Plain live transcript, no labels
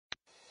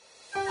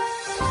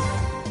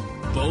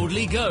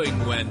Boldly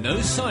going where no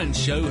science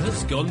show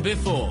has gone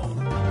before.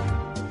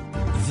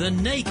 The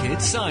Naked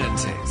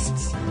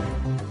Scientists.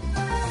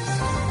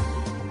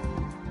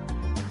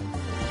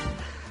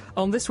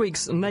 On this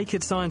week's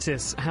Naked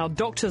Scientists, how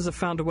doctors have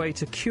found a way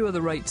to cure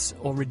the rates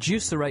or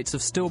reduce the rates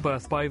of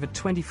stillbirth by over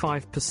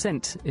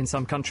 25% in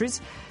some countries.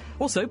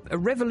 Also, a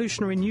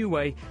revolutionary new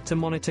way to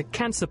monitor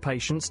cancer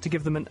patients to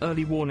give them an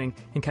early warning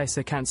in case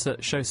their cancer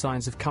shows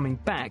signs of coming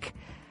back.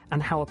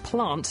 And how a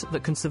plant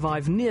that can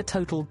survive near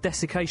total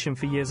desiccation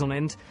for years on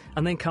end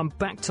and then come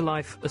back to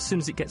life as soon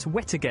as it gets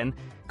wet again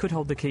could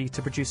hold the key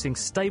to producing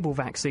stable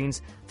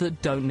vaccines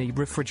that don't need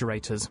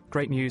refrigerators.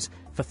 Great news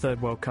for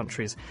third world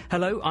countries.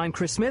 Hello, I'm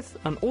Chris Smith,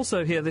 and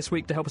also here this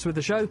week to help us with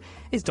the show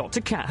is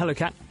Dr. Kat. Hello,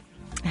 Kat.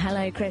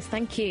 Hello, Chris.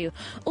 Thank you.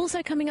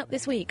 Also coming up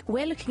this week,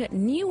 we're looking at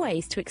new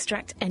ways to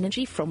extract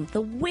energy from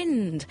the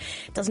wind.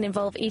 It doesn't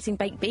involve eating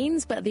baked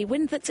beans, but the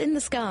wind that's in the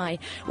sky.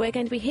 We're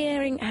going to be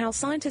hearing how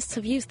scientists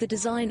have used the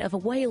design of a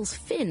whale's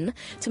fin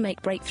to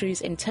make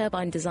breakthroughs in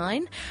turbine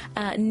design,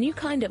 a new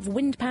kind of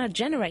wind-powered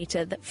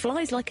generator that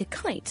flies like a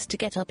kite to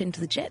get up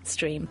into the jet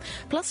stream.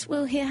 Plus,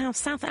 we'll hear how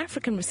South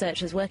African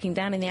researchers working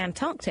down in the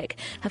Antarctic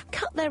have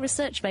cut their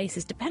research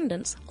base's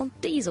dependence on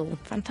diesel.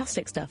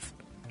 Fantastic stuff.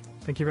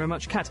 Thank you very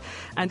much, Kat.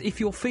 And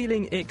if you're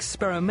feeling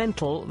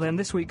experimental, then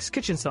this week's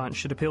Kitchen Science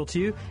should appeal to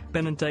you.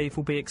 Ben and Dave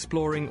will be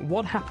exploring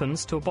what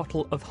happens to a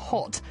bottle of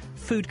hot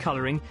food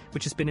colouring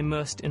which has been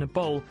immersed in a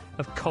bowl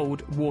of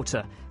cold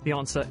water. The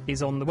answer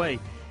is on the way.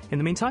 In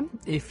the meantime,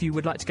 if you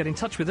would like to get in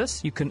touch with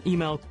us, you can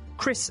email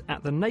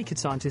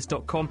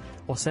chris@thenakedscientist.com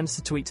or send us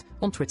a tweet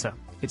on Twitter.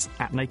 It's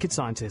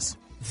 @NakedScientists.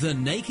 The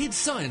Naked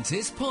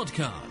Scientist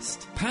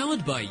Podcast.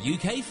 Powered by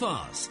UK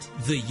Fast,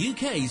 the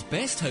UK's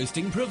best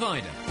hosting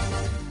provider.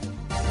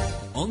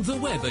 On the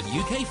web at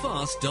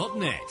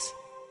ukfast.net.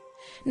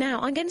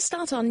 Now, I'm going to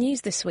start our news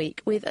this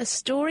week with a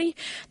story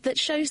that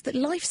shows that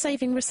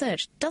life-saving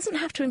research doesn't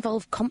have to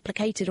involve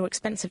complicated or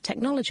expensive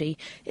technology.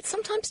 It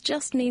sometimes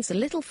just needs a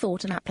little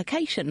thought and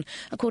application,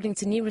 according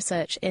to new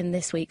research in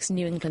this week's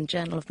New England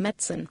Journal of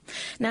Medicine.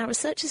 Now,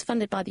 researchers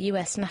funded by the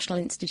US National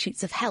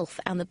Institutes of Health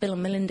and the Bill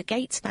and Melinda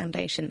Gates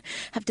Foundation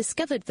have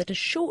discovered that a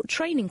short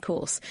training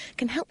course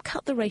can help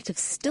cut the rate of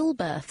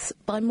stillbirths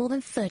by more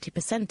than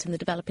 30% in the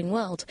developing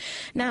world.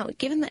 Now,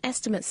 given that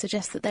estimates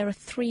suggest that there are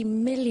 3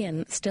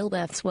 million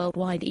stillbirths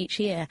worldwide each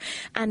year,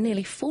 and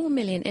nearly 4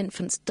 million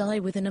infants die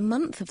within a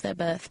month of their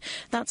birth,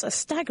 that's a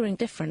staggering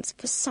difference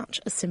for such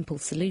a simple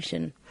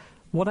solution.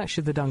 What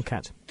actually have they done,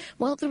 Kat?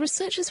 Well, the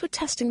researchers were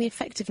testing the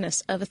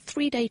effectiveness of a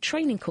 3-day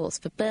training course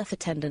for birth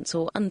attendants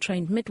or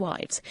untrained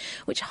midwives,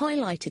 which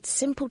highlighted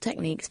simple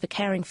techniques for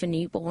caring for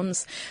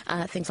newborns,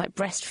 things like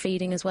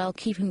breastfeeding as well,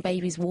 keeping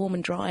babies warm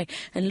and dry,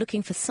 and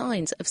looking for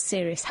signs of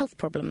serious health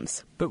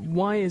problems. But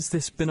why has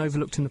this been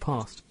overlooked in the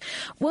past?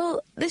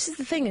 Well, this is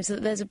the thing, is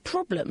that there's a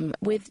problem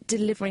with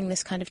delivering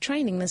this kind of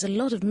training. There's a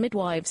lot of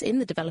midwives in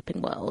the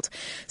developing world,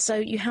 so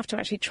you have to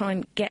actually try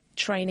and get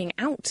training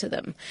out to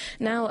them.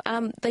 Now,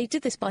 they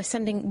did this by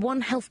sending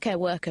one healthcare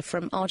worker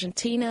from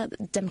Argentina,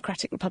 the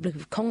Democratic Republic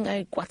of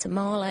Congo,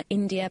 Guatemala,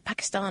 India,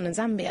 Pakistan and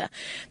Zambia.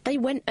 They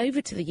went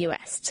over to the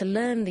US to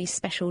learn these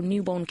special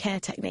newborn care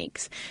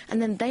techniques,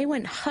 and then they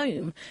went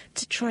home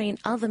to train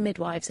other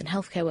midwives and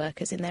healthcare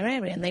workers in their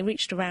area, and they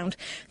reached around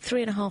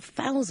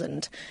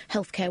 3,500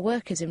 healthcare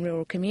workers in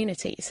rural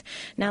communities.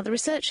 Now, the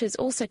researchers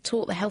also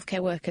taught the healthcare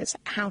workers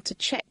how to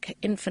check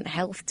infant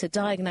health to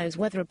diagnose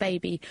whether a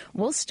baby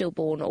was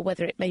stillborn or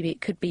whether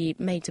it could be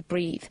made to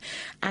breathe,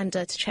 and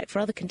to check for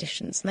other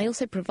conditions. And they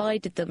also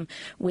provided them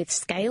with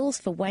scales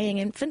for weighing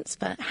infants,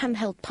 for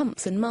handheld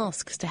pumps and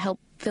masks to help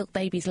fill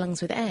babies'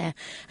 lungs with air,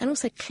 and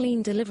also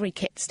clean delivery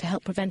kits to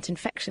help prevent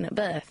infection at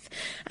birth.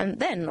 And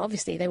then,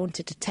 obviously, they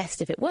wanted to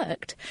test if it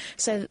worked,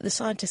 so the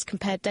scientists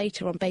compared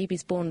data on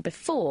babies born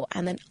before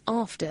and then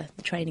after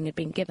the training had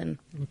been given.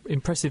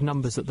 Impressive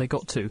numbers that they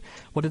got to.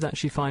 What did they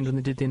actually find when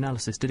they did the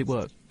analysis? Did it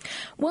work?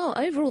 Well,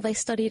 overall, they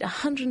studied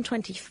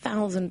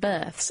 120,000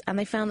 births, and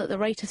they found that the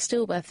rate of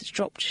stillbirths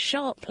dropped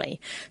sharply.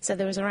 So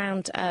there was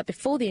around,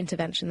 before the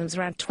intervention, there was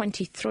around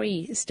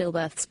 23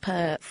 stillbirths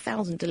per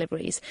 1,000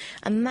 deliveries,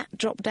 and that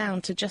dropped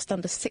down to just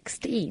under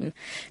 16.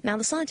 Now,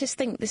 the scientists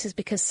think this is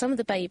because some of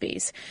the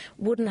babies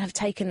wouldn't have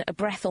taken a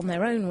breath on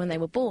their own when they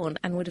were born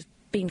and would have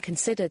been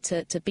considered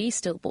to be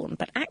stillborn,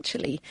 but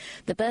actually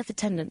the birth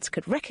attendants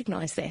could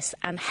recognise this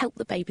and help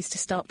the babies to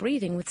start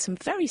breathing with some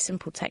very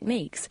simple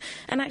techniques,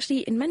 and actually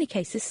in many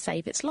cases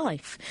save its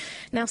life.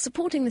 Now,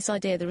 supporting this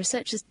idea, the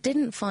researchers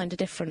didn't find a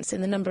difference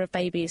in the number of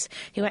babies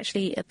who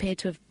actually appeared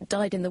to have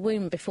died in the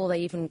womb before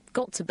they even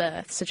got to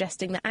birth,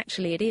 suggesting that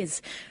actually it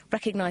is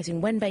recognising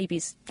when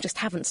babies just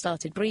haven't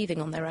started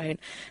breathing on their own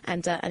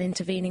and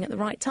intervening at the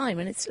right time.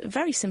 And it's a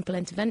very simple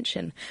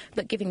intervention,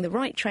 but giving the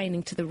right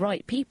training to the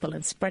right people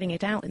and spreading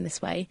it out in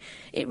this way,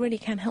 it really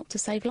can help to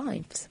save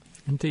lives.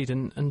 Indeed,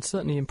 and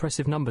certainly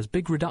impressive numbers.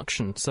 Big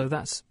reduction, so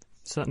that's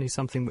certainly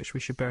something which we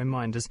should bear in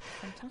mind as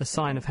a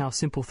sign of how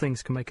simple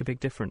things can make a big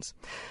difference.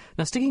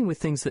 Now, sticking with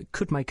things that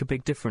could make a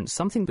big difference,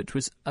 something which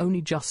was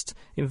only just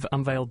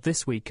unveiled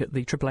this week at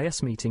the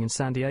AAAS meeting in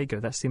San Diego,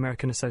 that's the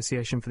American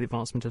Association for the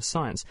Advancement of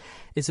Science,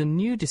 is a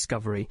new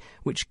discovery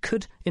which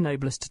could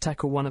enable us to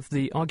tackle one of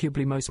the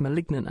arguably most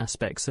malignant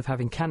aspects of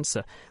having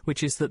cancer,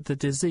 which is that the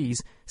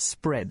disease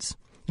spreads.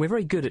 We're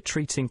very good at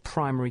treating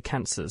primary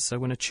cancers, so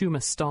when a tumour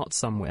starts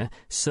somewhere,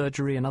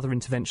 surgery and other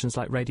interventions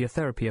like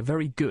radiotherapy are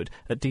very good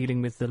at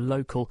dealing with the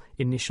local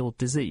initial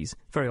disease.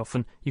 Very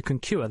often you can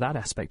cure that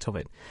aspect of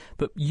it.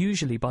 But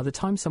usually by the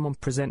time someone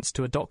presents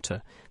to a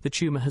doctor, the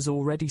tumour has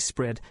already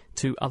spread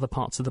to other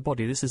parts of the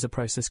body. This is a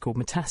process called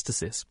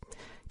metastasis.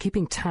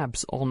 Keeping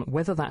tabs on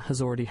whether that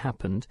has already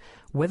happened,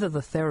 whether the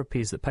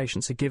therapies that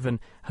patients are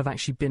given have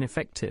actually been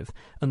effective,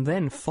 and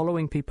then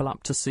following people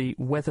up to see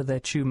whether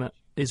their tumour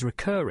is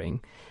recurring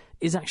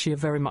is actually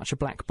very much a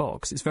black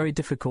box. It's very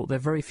difficult. There are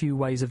very few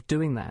ways of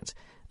doing that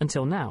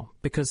until now,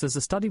 because there's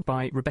a study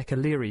by Rebecca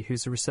Leary,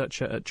 who's a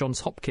researcher at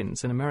Johns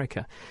Hopkins in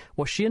America.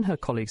 What she and her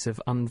colleagues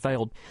have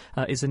unveiled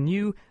is a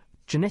new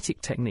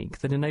genetic technique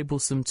that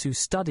enables them to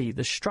study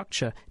the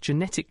structure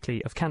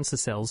genetically of cancer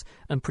cells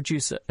and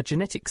produce a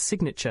genetic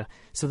signature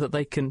so that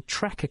they can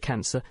track a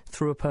cancer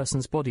through a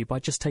person's body by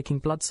just taking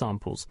blood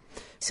samples.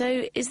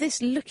 So is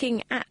this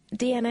looking at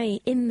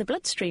DNA in the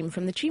bloodstream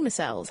from the tumour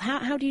cells?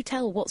 How do you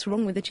tell what's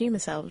wrong with the tumour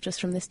cell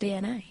just from this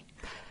DNA?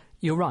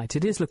 You're right,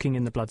 it is looking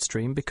in the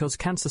bloodstream because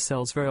cancer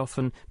cells very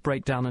often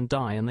break down and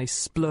die and they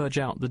splurge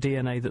out the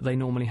DNA that they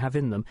normally have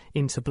in them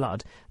into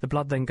blood. The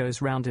blood then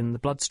goes round in the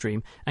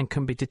bloodstream and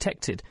can be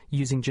detected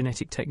using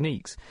genetic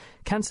techniques.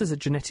 Cancer is a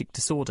genetic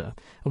disorder,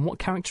 and what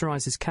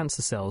characterises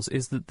cancer cells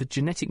is that the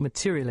genetic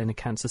material in a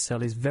cancer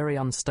cell is very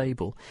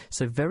unstable.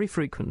 So very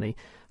frequently,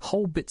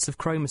 whole bits of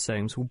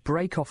chromosomes will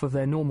break off of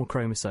their normal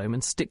chromosome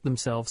and stick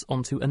themselves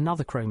onto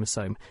another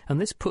chromosome, and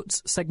this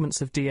puts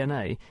segments of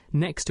DNA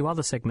next to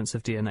other segments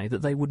of DNA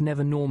that they would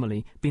never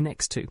normally be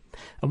next to.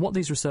 And what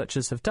these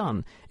researchers have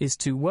done is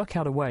to work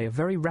out a way of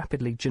very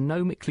rapidly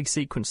genomically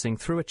sequencing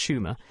through a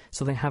tumour,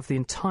 so they have the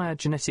entire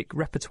genetic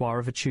repertoire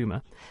of a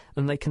tumour,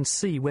 and they can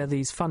see where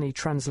these funny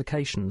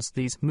translocations,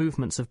 these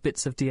movements of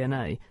bits of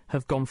DNA,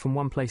 have gone from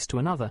one place to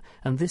another,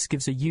 and this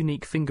gives a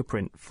unique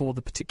fingerprint for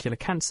the particular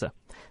cancer.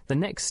 The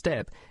next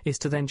step is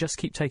to then just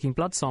keep taking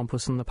blood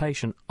samples from the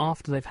patient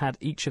after they've had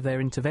each of their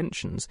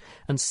interventions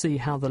and see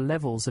how the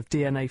levels of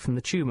DNA from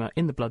the tumour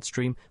in the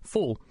bloodstream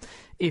fall.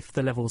 If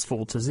the levels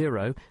fall to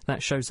 0,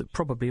 that shows that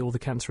probably all the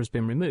cancer has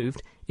been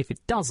removed. If it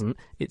doesn't,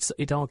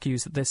 it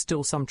argues that there's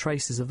still some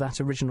traces of that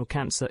original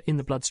cancer in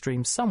the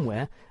bloodstream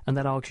somewhere, and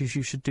that argues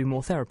you should do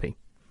more therapy.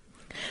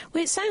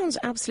 Well, it sounds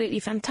absolutely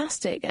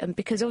fantastic,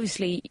 because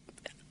obviously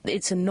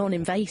it's a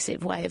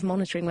non-invasive way of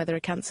monitoring whether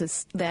a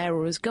cancer's there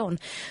or has gone.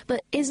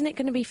 But isn't it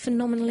going to be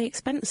phenomenally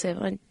expensive?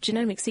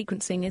 Genomic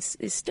sequencing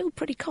is still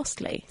pretty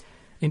costly.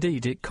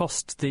 Indeed, it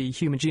cost the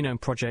Human Genome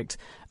Project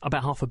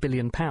about £500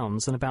 million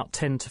and about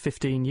 10 to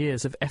 15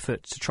 years of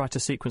effort to try to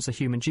sequence a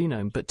human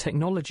genome. But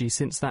technology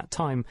since that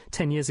time,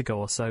 10 years ago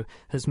or so,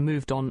 has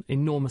moved on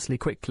enormously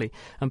quickly.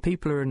 And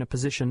people are in a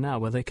position now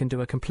where they can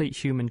do a complete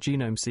human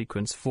genome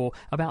sequence for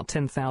about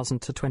 $10,000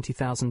 to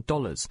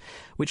 $20,000,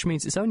 which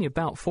means it's only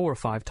about 4 or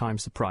 5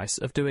 times the price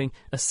of doing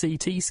a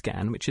CT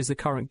scan, which is the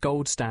current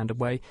gold standard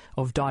way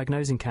of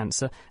diagnosing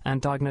cancer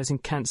and diagnosing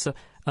cancer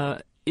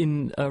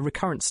in a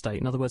recurrent state.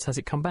 In other words, has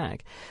it come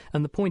back?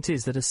 And the point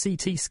is that a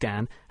CT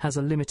scan has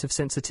a limit of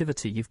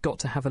sensitivity. You've got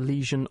to have a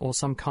lesion or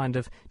some kind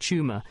of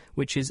tumour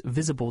which is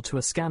visible to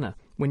a scanner.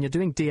 When you're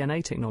doing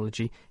DNA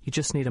technology, you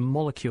just need a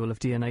molecule of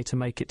DNA to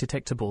make it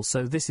detectable.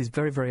 So this is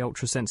very, very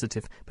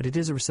ultra-sensitive, but it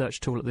is a research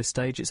tool at this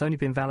stage. It's only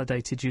been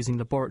validated using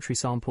laboratory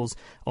samples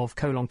of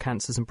colon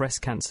cancers and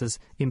breast cancers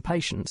in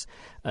patients.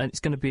 It's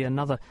going to be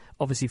another,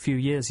 obviously, few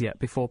years yet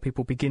before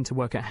people begin to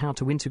work out how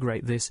to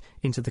integrate this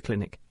into the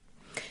clinic.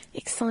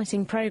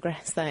 Exciting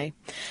progress, though.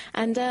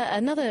 And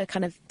another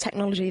kind of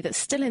technology that's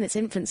still in its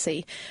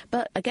infancy,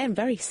 but again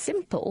very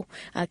simple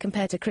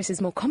compared to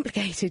Chris's more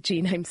complicated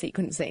genome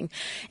sequencing,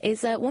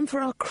 is one for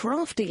our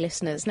crafty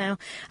listeners. Now,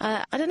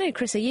 I don't know,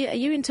 Chris, are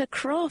you into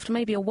craft?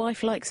 Maybe your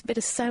wife likes a bit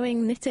of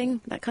sewing, knitting,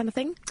 that kind of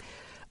thing?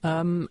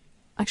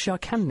 Actually, I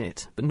can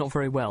knit, but not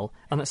very well.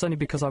 And that's only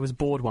because I was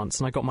bored once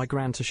and I got my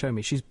gran to show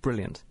me. She's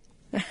brilliant.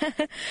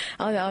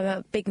 I'm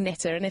a big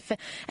knitter, and if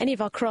any of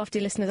our crafty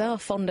listeners are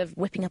fond of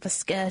whipping up a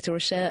skirt or a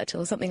shirt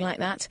or something like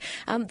that,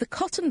 the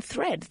cotton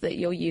thread that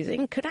you're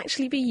using could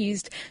actually be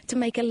used to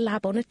make a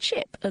lab on a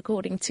chip,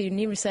 according to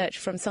new research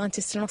from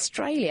scientists in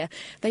Australia.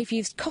 They've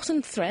used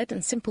cotton thread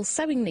and simple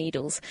sewing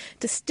needles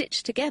to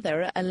stitch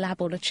together a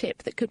lab on a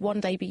chip that could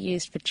one day be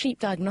used for cheap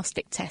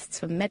diagnostic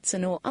tests for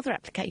medicine or other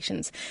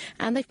applications.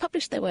 And they've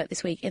published their work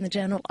this week in the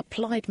journal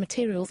Applied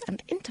Materials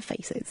and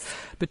Interfaces.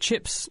 But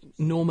chips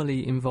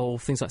normally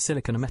involve things like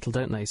silicon and metal,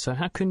 don't they? So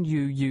how can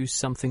you use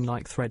something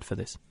like thread for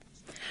this?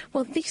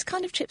 Well, these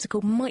kind of chips are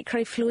called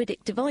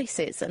microfluidic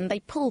devices, and they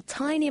pull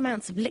tiny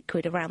amounts of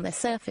liquid around their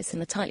surface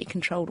in a tightly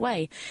controlled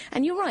way.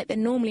 And you're right, they're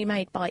normally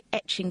made by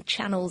etching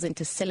channels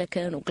into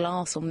silicon or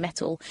glass or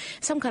metal,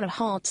 some kind of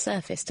hard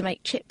surface to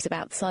make chips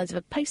about the size of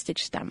a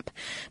postage stamp.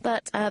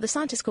 But the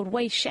scientist called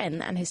Wei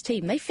Shen and his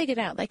team, they figured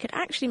out they could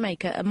actually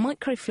make a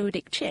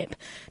microfluidic chip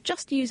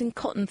just using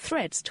cotton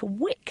threads to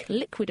wick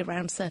liquid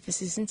around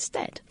surfaces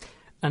instead.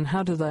 And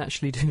how do they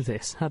actually do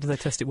this? How do they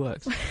test it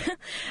works?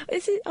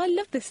 I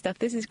love this stuff.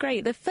 This is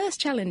great. The first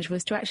challenge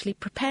was to actually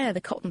prepare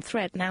the cotton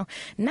thread. Now,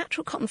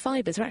 natural cotton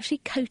fibres are actually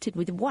coated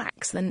with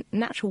wax, the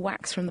natural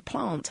wax from the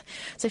plant.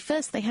 So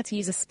first they had to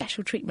use a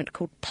special treatment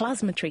called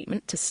plasma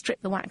treatment to strip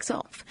the wax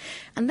off.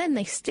 And then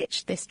they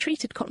stitched this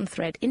treated cotton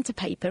thread into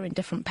paper in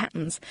different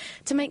patterns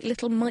to make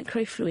little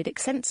microfluidic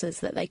sensors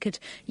that they could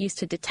use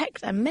to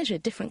detect and measure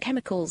different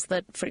chemicals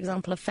that, for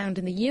example, are found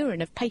in the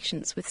urine of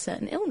patients with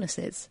certain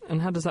illnesses.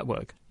 And how does that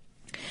work?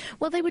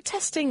 Well, they were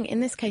testing,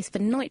 in this case, for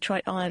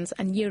nitrite ions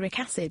and uric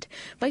acid,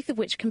 both of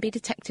which can be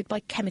detected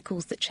by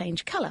chemicals that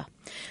change colour.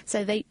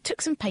 So they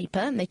took some paper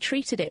and they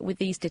treated it with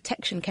these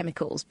detection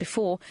chemicals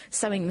before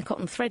sewing the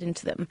cotton thread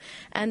into them.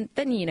 And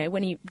then,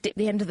 when you dip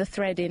the end of the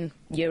thread in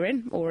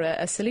urine or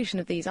a solution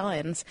of these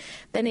ions,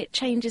 then it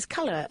changes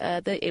colour.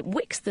 It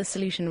wicks the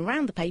solution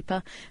around the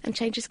paper and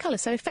changes colour.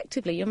 So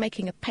effectively, you're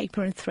making a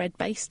paper and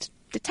thread-based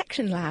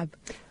detection lab.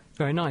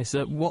 Very nice.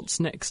 What's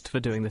next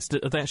for doing this?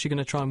 Are they actually going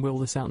to try and wheel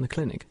this out in the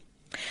clinic?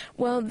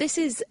 Well, this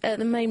is, at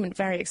the moment,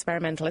 very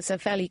experimental. It's a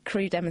fairly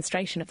crude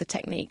demonstration of the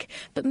technique.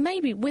 But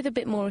maybe with a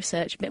bit more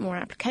research, a bit more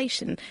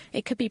application,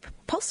 it could be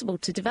possible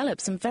to develop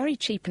some very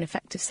cheap and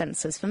effective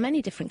sensors for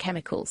many different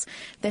chemicals.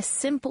 They're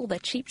simple, they're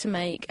cheap to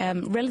make,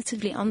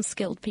 relatively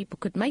unskilled people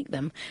could make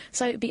them.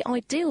 So it would be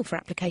ideal for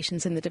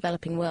applications in the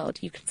developing world.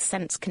 You could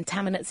sense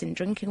contaminants in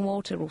drinking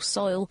water or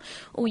soil,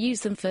 or use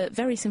them for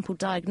very simple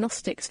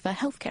diagnostics for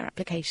healthcare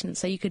applications.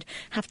 So you could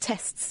have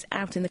tests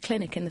out in the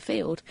clinic, in the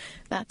field,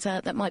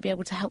 that might be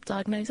able to help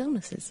diagnose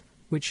illnesses.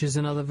 Which is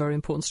another very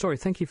important story.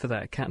 Thank you for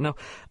that, Kat. Now,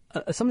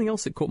 something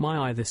else that caught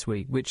my eye this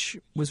week, which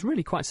was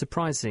really quite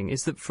surprising,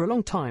 is that for a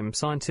long time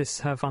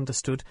scientists have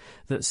understood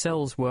that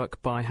cells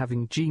work by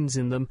having genes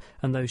in them,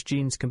 and those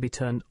genes can be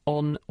turned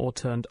on or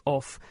turned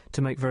off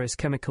to make various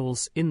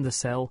chemicals in the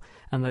cell,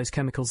 and those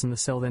chemicals in the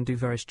cell then do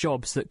various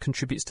jobs that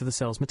contributes to the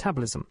cell's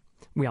metabolism.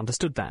 We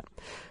understood that.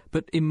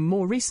 But in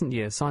more recent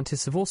years,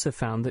 scientists have also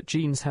found that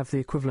genes have the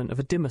equivalent of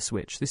a dimmer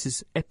switch. This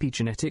is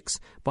epigenetics.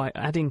 By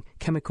adding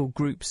chemical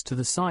groups to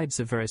the sides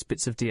of various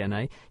bits of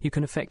DNA, you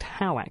can affect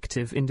how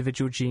active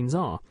individual genes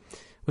are.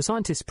 Well,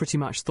 scientists pretty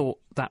much thought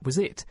that was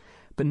it.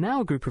 But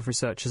now a group of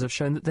researchers have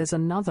shown that there's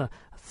another,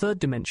 third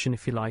dimension,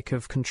 if you like,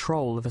 of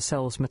control of a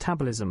cell's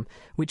metabolism,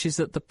 which is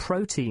that the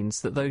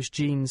proteins that those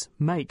genes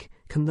make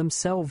can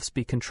themselves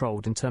be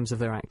controlled in terms of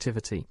their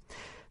activity.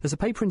 There's a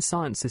paper in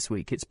Science this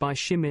week. It's by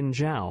Ximin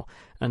Zhao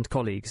and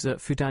colleagues at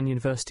Fudan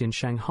University in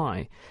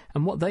Shanghai.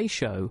 And what they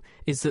show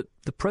is that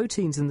the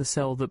proteins in the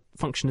cell that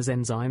function as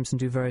enzymes and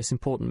do various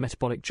important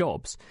metabolic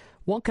jobs,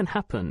 what can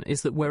happen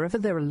is that wherever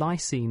there are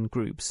lysine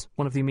groups,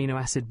 one of the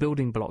amino acid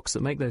building blocks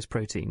that make those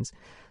proteins,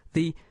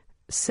 the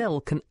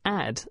cell can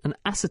add an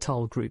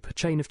acetyl group, a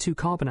chain of 2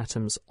 carbon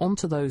atoms,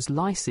 onto those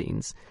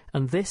lysines,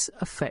 and this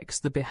affects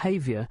the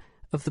behaviour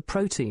of the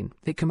protein.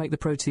 It can make the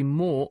protein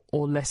more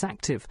or less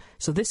active.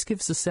 So this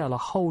gives the cell a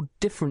whole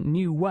different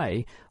new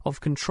way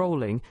of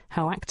controlling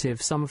how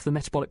active some of the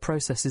metabolic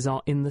processes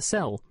are in the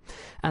cell.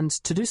 And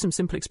to do some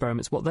simple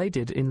experiments, what they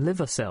did in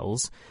liver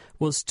cells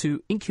was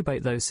to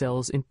incubate those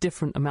cells in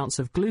different amounts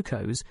of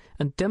glucose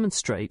and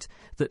demonstrate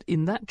that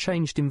in that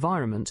changed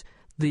environment,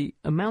 the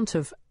amount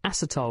of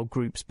acetyl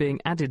groups being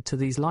added to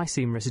these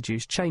lysine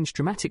residues changed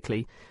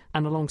dramatically,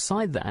 and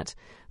alongside that,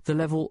 the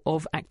level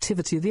of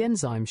activity of the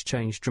enzymes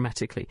changed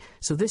dramatically.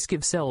 So this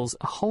gives cells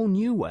a whole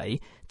new way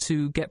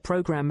to get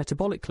programmed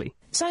metabolically.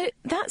 So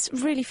that's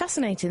really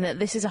fascinating that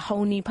this is a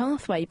whole new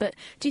pathway, but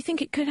do you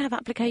think it could have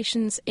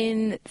applications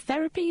in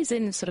therapies,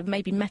 in sort of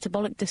maybe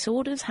metabolic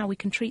disorders, how we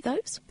can treat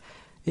those?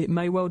 It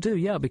may well do,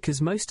 yeah,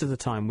 because most of the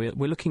time we're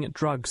looking at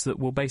drugs that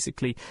will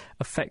basically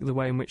affect the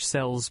way in which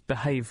cells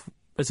behave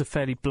as a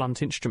fairly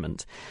blunt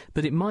instrument.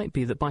 But it might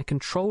be that by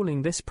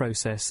controlling this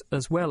process,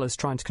 as well as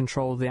trying to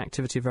control the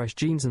activity of various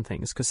genes and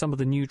things, because some of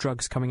the new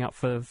drugs coming up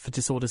for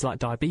disorders like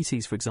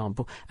diabetes, for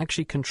example,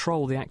 actually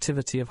control the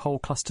activity of whole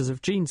clusters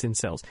of genes in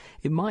cells.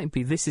 It might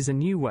be this is a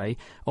new way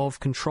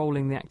of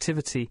controlling the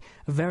activity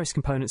of various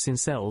components in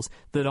cells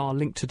that are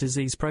linked to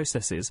disease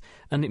processes,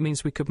 and it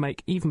means we could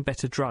make even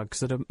better drugs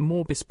that are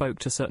more bespoke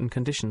to certain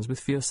conditions with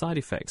fewer side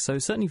effects. So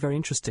certainly very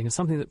interesting, and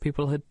something that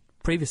people had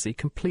previously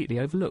completely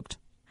overlooked.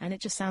 And it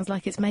just sounds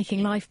like it's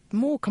making life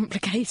more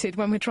complicated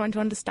when we're trying to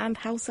understand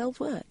how cells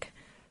work.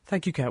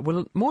 Thank you, Kat.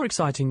 Well, more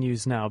exciting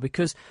news now,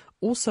 because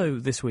also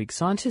this week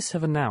scientists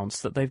have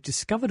announced that they've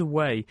discovered a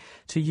way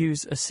to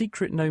use a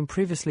secret known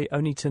previously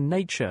only to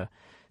nature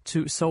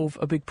to solve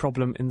a big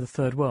problem in the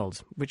third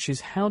world, which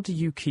is how do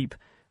you keep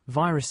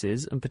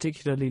viruses, and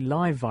particularly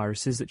live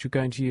viruses that you're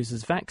going to use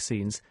as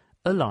vaccines,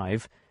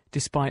 alive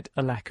despite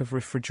a lack of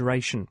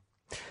refrigeration.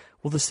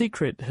 Well, the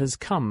secret has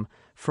come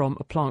from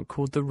a plant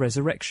called the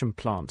resurrection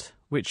plant,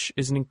 which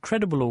is an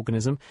incredible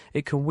organism.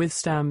 It can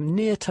withstand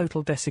near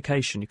total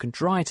desiccation. You can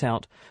dry it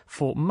out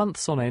for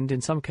months on end,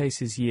 in some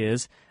cases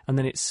years, and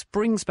then it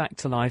springs back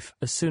to life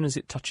as soon as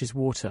it touches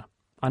water.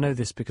 I know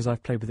this because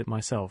I've played with it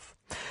myself.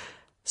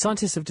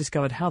 Scientists have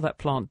discovered how that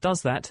plant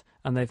does that,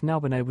 and they've now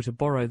been able to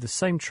borrow the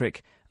same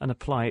trick and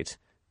apply it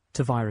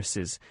to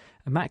viruses.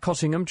 Matt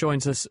Cottingham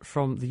joins us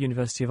from the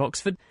University of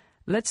Oxford.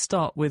 Let's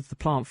start with the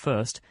plant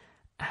first.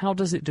 How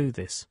does it do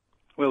this?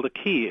 Well, the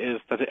key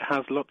is that it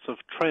has lots of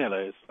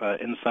trehalose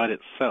inside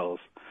its cells.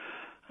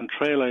 And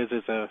trehalose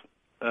is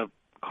a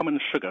common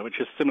sugar, which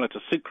is similar to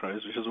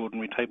sucrose, which is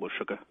ordinary table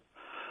sugar.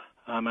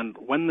 And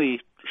when the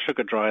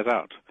sugar dries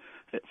out,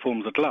 it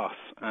forms a glass.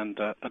 And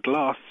a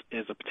glass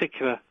is a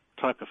particular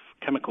type of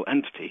chemical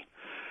entity,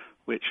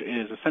 which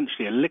is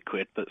essentially a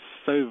liquid that's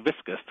so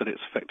viscous that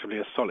it's effectively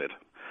a solid.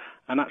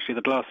 And actually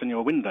the glass in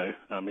your window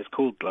is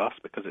called glass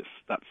because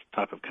that's the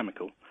type of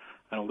chemical.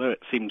 And although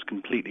it seems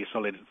completely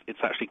solid, it's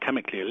actually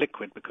chemically a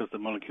liquid because the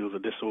molecules are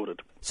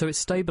disordered. So it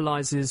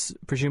stabilises,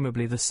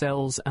 presumably, the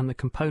cells and the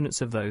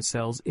components of those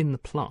cells in the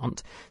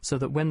plant so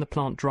that when the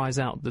plant dries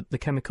out, the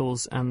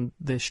chemicals and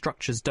the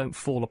structures don't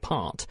fall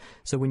apart.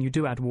 So when you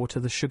do add water,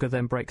 the sugar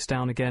then breaks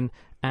down again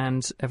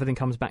and everything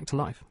comes back to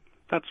life.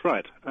 That's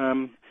right.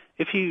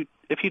 If you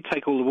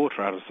take all the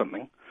water out of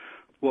something,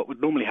 what would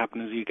normally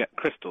happen is you get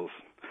crystals.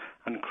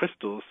 And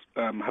crystals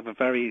have a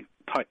very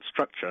tight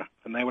structure,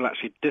 and they will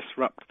actually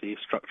disrupt the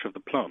structure of the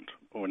plant,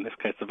 or in this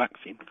case the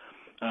vaccine,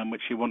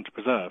 which you want to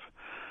preserve.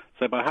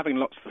 So by having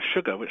lots of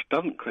sugar, which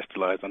doesn't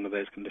crystallize under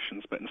those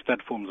conditions, but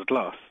instead forms a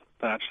glass,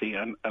 that actually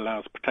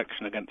allows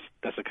protection against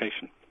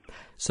desiccation.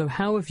 So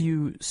how have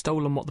you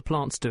stolen what the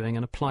plant's doing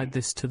and applied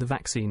this to the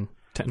vaccine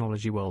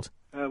technology world?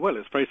 Well,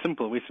 it's very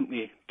simple. We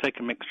simply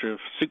take a mixture of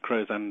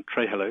sucrose and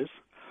trehalose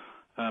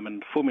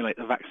and formulate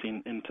the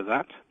vaccine into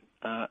that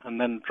and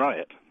then dry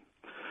it.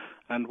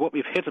 And what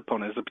we've hit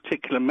upon is a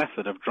particular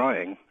method of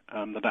drying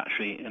that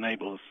actually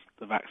enables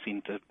the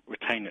vaccine to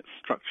retain its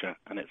structure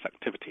and its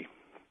activity.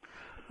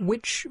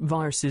 Which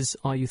viruses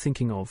are you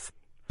thinking of?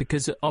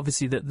 Because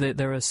obviously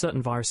there are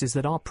certain viruses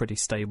that are pretty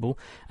stable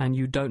and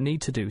you don't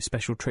need to do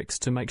special tricks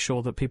to make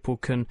sure that people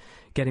can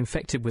get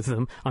infected with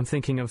them. I'm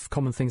thinking of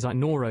common things like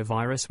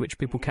norovirus, which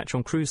people catch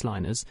on cruise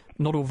liners.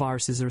 Not all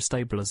viruses are as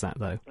stable as that,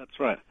 though. That's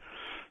right.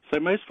 So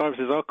most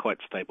viruses are quite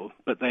stable,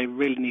 but they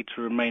really need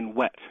to remain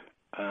wet.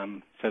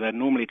 So they're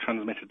normally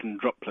transmitted in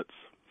droplets,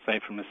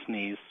 say from a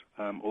sneeze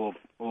or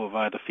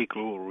via the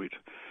fecal-oral route,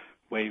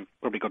 where you've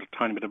probably got a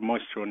tiny bit of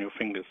moisture on your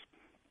fingers.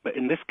 But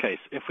in this case,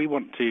 if we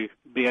want to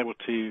be able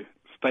to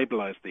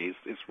stabilize these,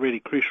 it's really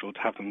crucial to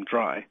have them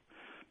dry,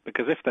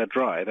 because if they're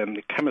dry, then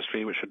the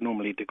chemistry which would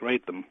normally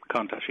degrade them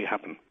can't actually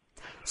happen.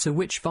 So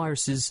which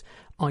viruses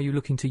are you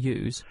looking to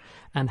use,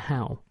 and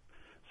how?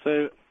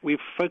 So we've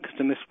focused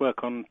in this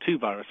work on two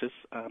viruses,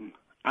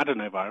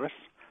 adenovirus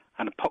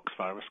and a pox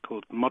virus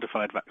called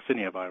modified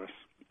vaccinia virus.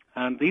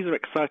 And these are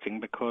exciting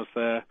because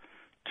they're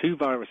two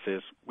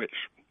viruses which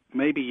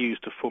may be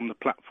used to form the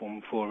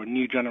platform for a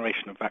new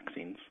generation of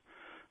vaccines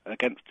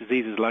against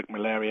diseases like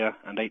malaria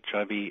and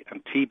HIV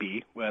and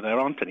TB, where there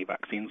aren't any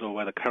vaccines or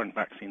where the current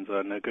vaccines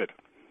are no good.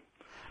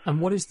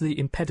 And what is the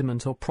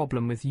impediment or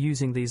problem with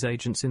using these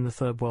agents in the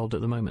third world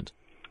at the moment?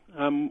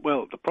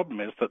 Well, the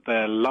problem is that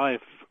they're live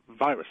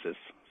viruses,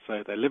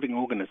 so they're living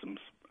organisms,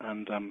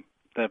 and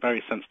they're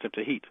very sensitive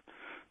to heat.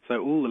 So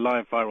all the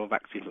live viral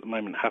vaccines at the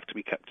moment have to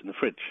be kept in the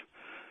fridge.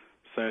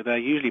 So they're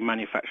usually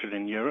manufactured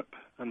in Europe,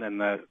 and then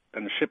they're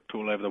shipped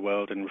all over the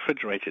world in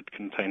refrigerated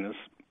containers,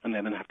 and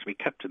they then have to be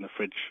kept in the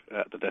fridge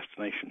at the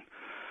destination.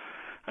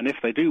 And if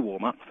they do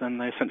warm up, then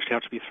they essentially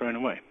have to be thrown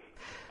away.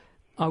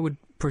 I would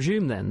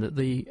presume then that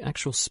the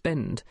actual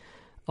spend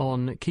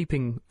on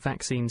keeping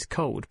vaccines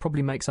cold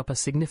probably makes up a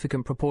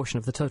significant proportion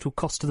of the total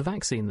cost of the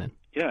vaccine then.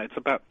 Yeah, it's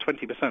about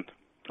 20%,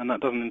 and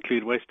that doesn't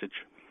include wastage.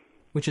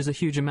 Which is a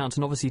huge amount,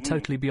 and obviously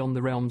totally beyond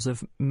the realms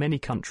of many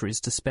countries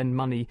to spend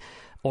money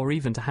or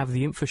even to have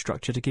the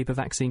infrastructure to keep a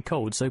vaccine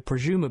cold. So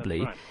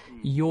presumably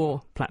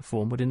your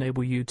platform would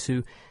enable you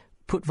to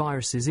put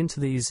viruses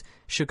into these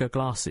sugar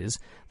glasses.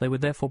 They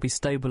would therefore be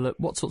stable at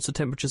what sorts of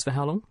temperatures for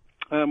how long?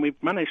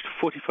 We've managed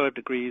 45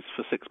 degrees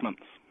for 6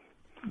 months.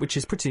 Which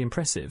is pretty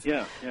impressive.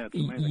 Yeah, it's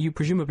amazing. You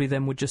presumably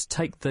then would just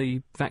take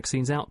the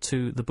vaccines out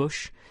to the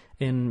bush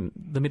in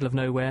the middle of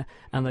nowhere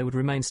and they would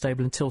remain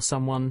stable until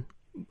someone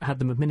had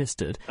them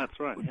administered. That's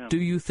right, yeah. Do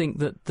you think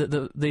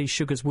that these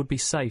sugars would be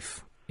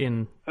safe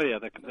in they're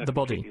the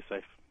body? Completely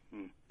safe.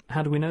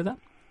 How do we know that?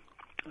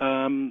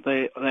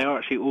 They are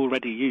actually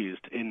already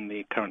used in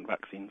the current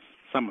vaccines,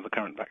 some of the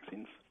current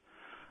vaccines.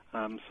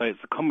 So it's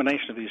a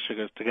combination of these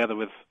sugars together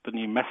with the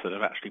new method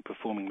of actually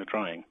performing the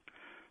drying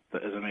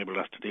that has enabled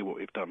us to do what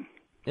we've done.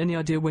 Any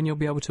idea when you'll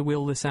be able to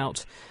wheel this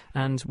out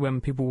and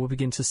when people will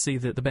begin to see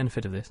the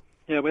benefit of this?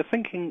 Yeah, we're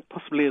thinking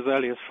possibly as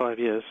early as 5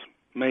 years,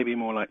 maybe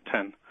more like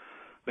 10,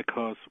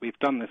 because we've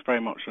done this very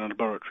much on a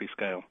laboratory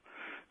scale.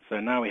 So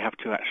now we have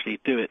to actually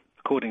do it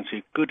according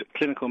to good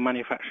clinical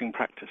manufacturing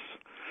practice,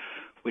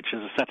 which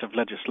is a set of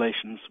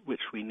legislations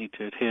which we need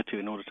to adhere to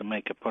in order to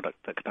make a product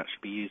that can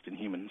actually be used in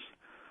humans.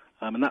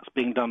 And that's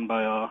being done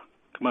by our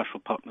commercial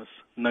partners,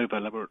 Nova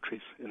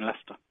Laboratories in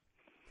Leicester.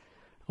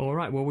 All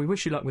right, well, we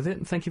wish you luck with it,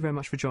 and thank you very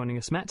much for joining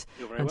us, Matt,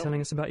 and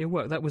telling us about your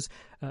work. That was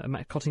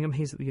Matt Cottingham.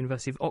 He's at the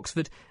University of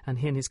Oxford, and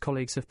he and his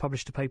colleagues have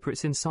published a paper.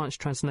 It's in Science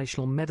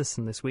Translational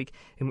Medicine this week,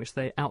 in which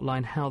they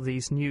outline how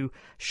these new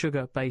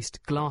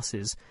sugar-based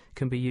glasses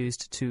can be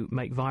used to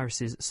make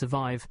viruses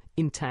survive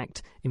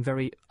intact in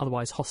very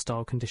otherwise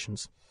hostile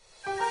conditions.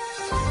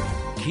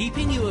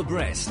 Keeping you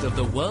abreast of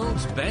the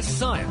world's best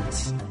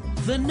science,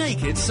 The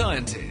Naked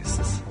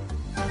Scientists.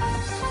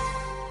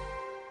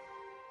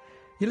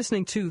 You're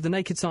listening to The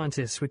Naked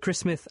Scientists with Chris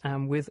Smith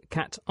and with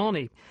Kat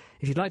Arney.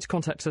 If you'd like to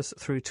contact us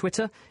through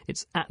Twitter,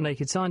 it's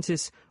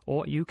 @NakedScientists,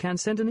 or you can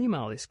send an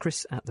email. It's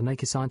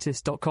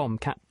chris@thenakedscientist.com.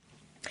 Kat.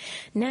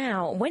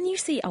 Now, when you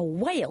see a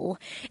whale,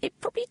 it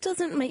probably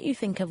doesn't make you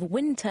think of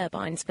wind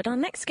turbines, but our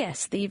next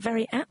guest, the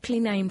very aptly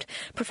named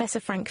Professor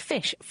Frank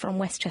Fish from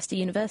Westchester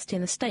University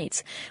in the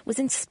States, was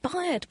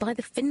inspired by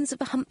the fins of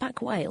a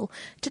humpback whale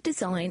to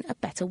design a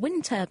better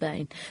wind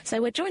turbine.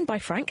 So we're joined by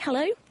Frank.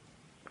 Hello.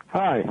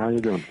 Hi, how are you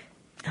doing?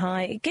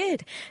 Hi,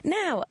 good.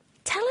 Now,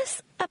 tell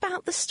us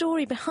about the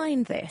story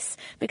behind this,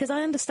 because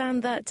I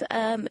understand that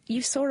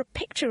you saw a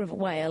picture of a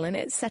whale and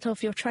it set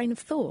off your train of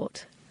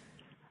thought.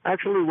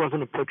 Actually, it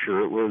wasn't a picture.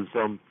 It was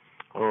a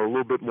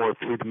little bit more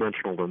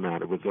three-dimensional than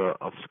that. It was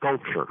a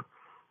sculpture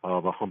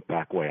of a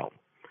humpback whale.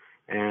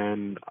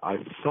 And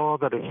I saw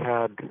that it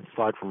had,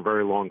 aside from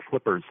very long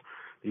flippers,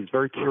 these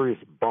very curious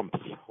bumps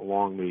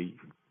along the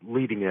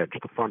leading edge,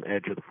 the front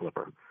edge of the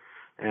flipper.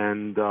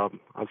 And I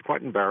was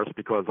quite embarrassed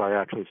because I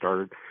actually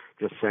started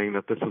just saying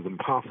that this was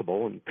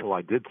impossible until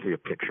I did see a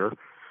picture,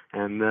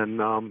 and then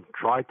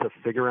tried to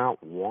figure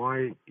out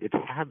why it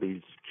had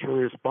these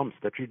curious bumps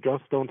that you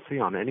just don't see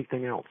on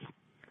anything else.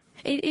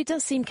 It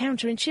does seem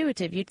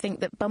counterintuitive. You'd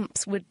think that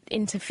bumps would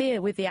interfere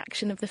with the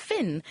action of the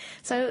fin.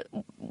 So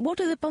what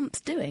are the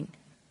bumps doing?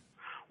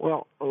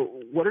 Well,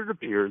 what it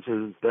appears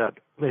is that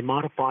they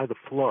modify the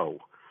flow.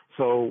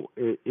 So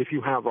if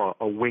you have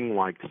a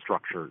wing-like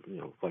structure,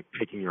 like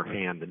taking your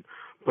hand and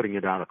putting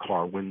it out a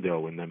car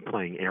window and then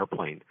playing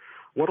airplane,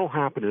 what will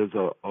happen is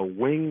a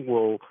wing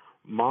will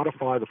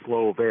modify the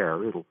flow of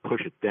air. It'll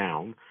push it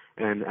down,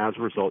 and as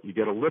a result, you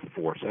get a lift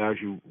force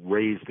as you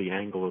raise the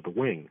angle of the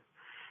wing.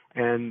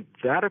 And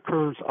that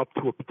occurs up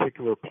to a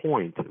particular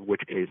point, in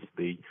which case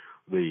the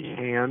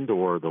hand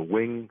or the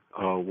wing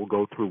will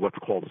go through what's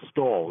called a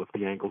stall if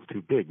the angle's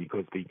too big,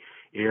 because the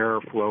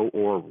airflow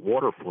or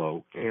water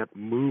flow can't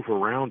move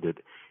around it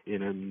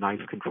in a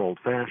nice controlled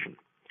fashion.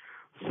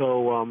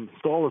 So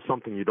stall is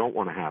something you don't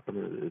want to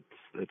happen.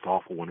 It's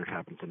awful when it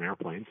happens in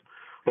airplanes.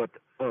 But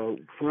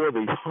for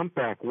the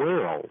humpback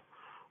whale,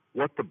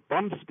 what the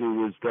bumps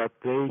do is that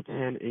they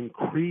can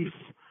increase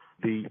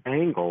the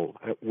angle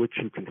at which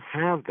you can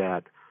have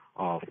that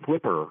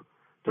flipper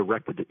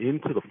directed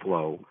into the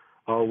flow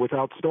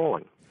without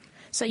stalling.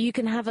 So you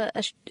can have a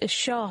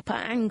sharper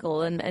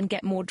angle and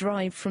get more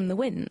drive from the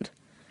wind?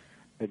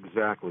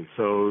 Exactly.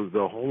 So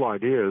the whole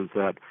idea is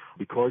that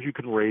because you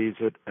can raise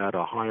it at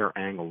a higher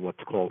angle,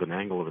 what's called an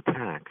angle of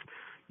attack,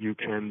 you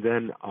can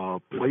then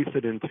place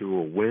it into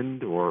a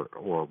wind or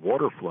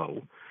water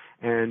flow,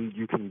 and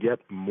you can get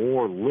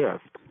more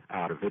lift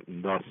out of it,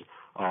 and thus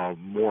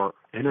more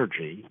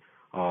energy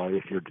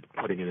if you're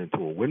putting it into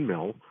a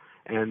windmill.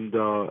 And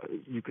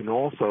you can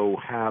also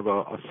have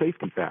a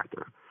safety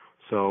factor.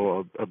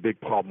 So a big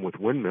problem with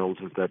windmills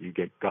is that you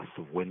get gusts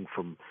of wind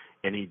from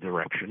any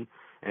direction,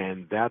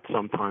 and that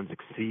sometimes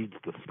exceeds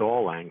the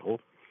stall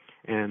angle.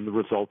 And the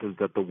result is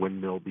that the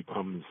windmill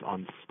becomes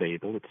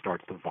unstable. It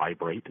starts to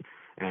vibrate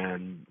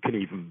and can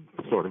even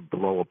sort of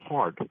blow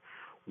apart.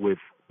 With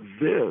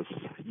this,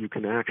 you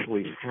can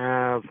actually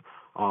have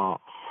a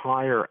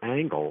higher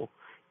angle,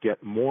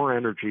 get more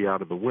energy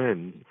out of the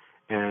wind,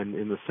 and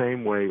in the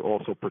same way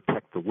also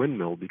protect the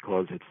windmill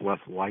because it's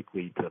less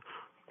likely to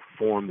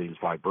form these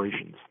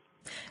vibrations.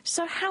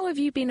 So how have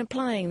you been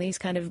applying these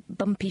kind of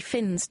bumpy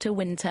fins to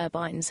wind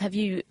turbines? Have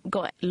you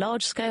got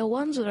large-scale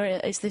ones, or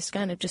is this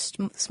kind of just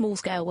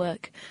small-scale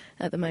work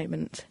at the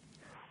moment?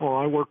 Well,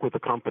 I work with a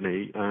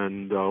company,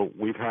 and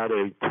we've had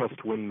a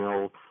test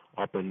windmill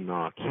up in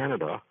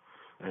Canada,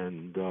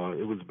 and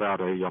it was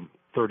about a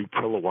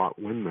 30-kilowatt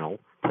windmill,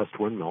 test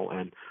windmill,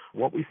 and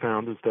what we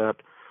found is that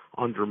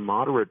under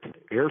moderate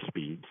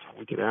airspeeds,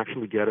 we could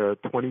actually get a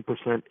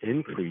 20%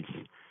 increase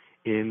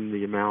in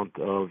the amount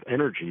of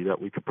energy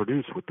that we could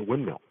produce with the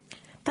windmill.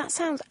 That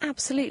sounds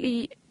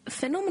absolutely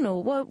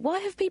phenomenal. Why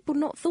have people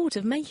not thought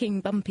of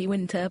making bumpy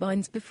wind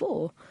turbines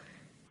before?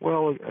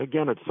 Well,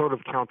 again, it's sort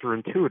of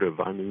counterintuitive.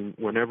 I mean,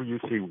 whenever you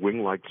see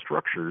wing-like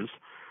structures,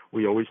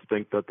 we always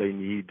think that they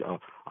need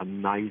a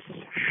nice,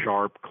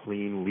 sharp,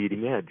 clean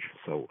leading edge.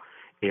 So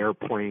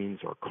airplanes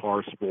or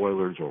car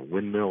spoilers or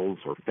windmills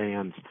or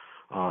fans,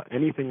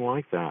 anything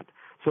like that.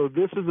 So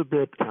this is a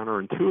bit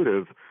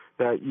counterintuitive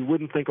that you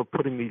wouldn't think of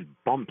putting these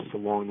bumps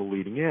along the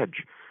leading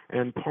edge.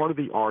 And part of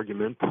the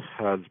argument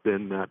has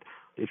been that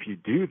if you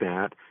do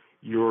that,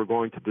 you're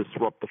going to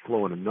disrupt the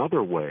flow in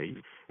another way,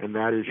 and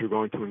that is you're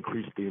going to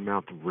increase the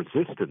amount of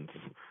resistance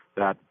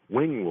that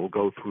wing will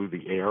go through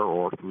the air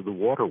or through the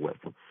water with.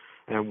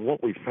 And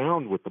what we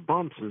found with the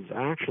bumps is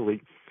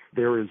actually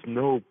there is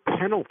no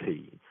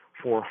penalty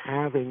for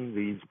having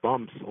these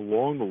bumps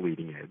along the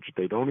leading edge.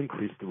 They don't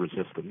increase the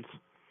resistance.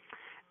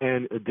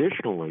 And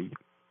additionally,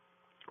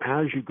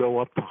 as you go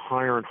up to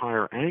higher and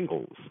higher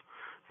angles,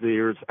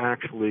 there's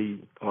actually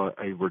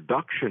a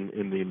reduction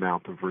in the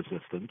amount of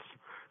resistance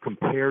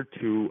compared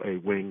to a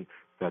wing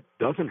that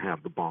doesn't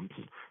have the bumps,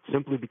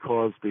 simply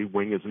because the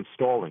wing is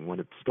installing. When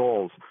it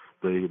stalls,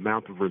 the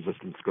amount of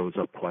resistance goes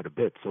up quite a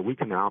bit. So we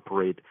can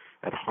operate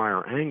at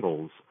higher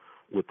angles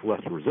with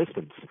less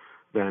resistance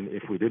than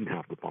if we didn't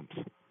have the bumps.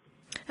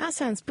 That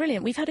sounds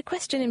brilliant. We've had a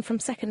question in from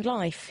Second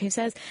Life who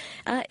says,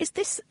 is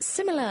this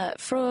similar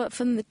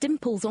from the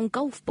dimples on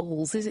golf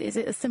balls? Is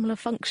it a similar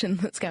function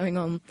that's going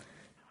on?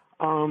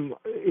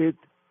 It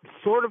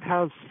sort of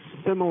has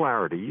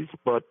similarities,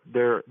 but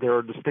there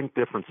are distinct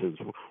differences.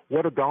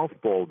 What a golf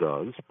ball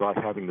does by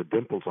having the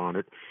dimples on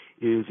it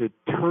is it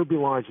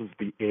turbulizes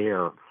the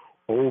air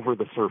over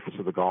the surface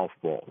of the golf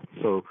ball.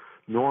 So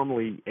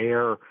normally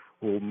air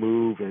will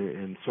move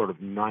in sort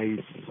of nice,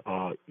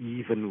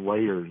 even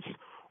layers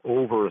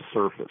over a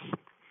surface,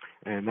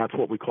 and that's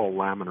what we call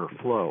laminar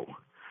flow.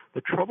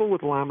 The trouble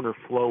with laminar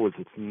flow is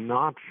it's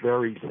not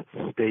very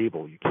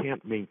stable. You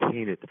can't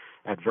maintain it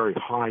at very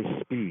high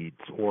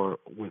speeds or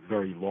with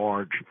very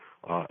large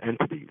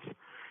entities.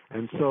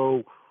 And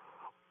so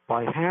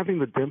by having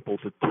the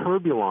dimples, it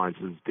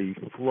turbulizes the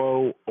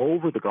flow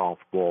over the golf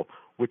ball,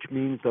 which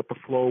means that the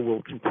flow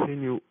will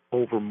continue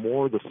over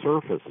more of the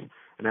surface,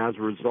 and as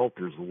a result,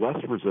 there's less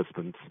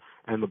resistance,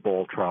 and the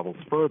ball travels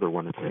further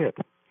when it's hit.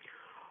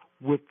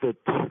 With the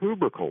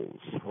tubercles,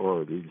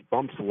 or these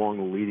bumps along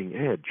the leading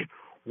edge,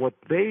 what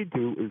they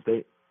do is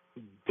they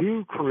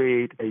do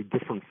create a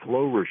different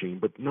flow regime,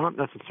 but not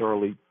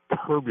necessarily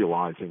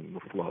turbulizing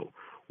the flow.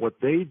 What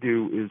they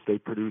do is they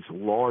produce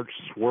large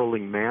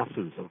swirling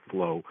masses of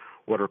flow,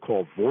 what are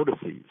called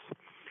vortices.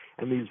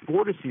 And these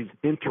vortices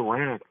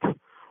interact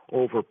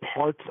over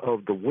parts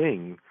of the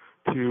wing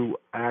to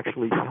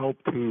actually help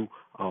to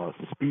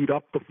speed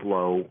up the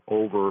flow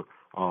over,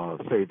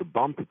 say, the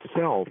bump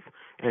itself,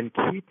 and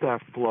keep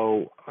that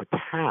flow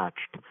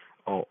attached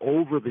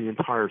over the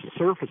entire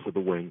surface of the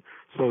wing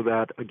so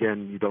that,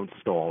 again, you don't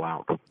stall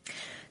out.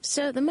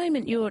 So at the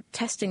moment you're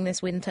testing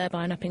this wind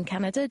turbine up in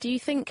Canada, do you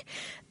think,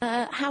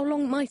 how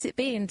long might it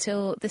be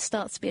until this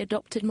starts to be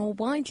adopted more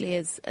widely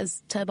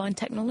as turbine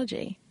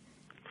technology?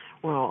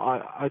 Well,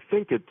 I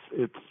think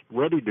it's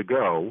ready to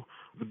go.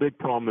 The big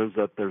problem is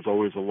that there's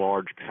always a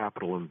large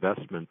capital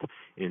investment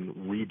in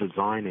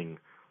redesigning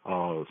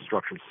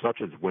structures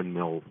such as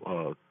windmill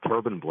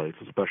turbine blades,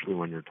 especially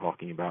when you're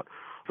talking about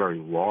very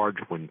large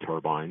wind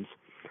turbines.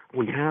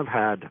 We have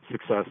had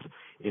success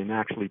in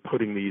actually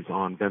putting these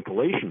on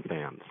ventilation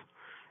fans.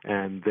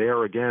 And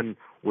there again,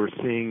 we're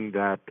seeing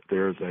that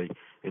there's a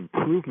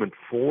improvement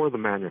for the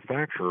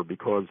manufacturer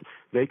because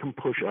they can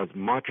push as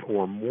much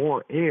or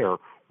more air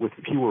with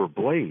fewer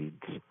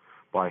blades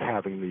by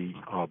having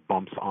the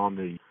bumps on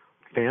the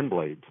fan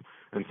blades.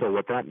 And so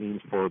what that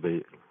means for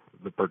the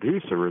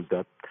producer is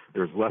that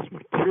there's less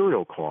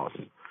material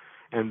costs,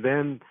 and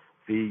then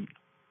the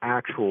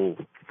actual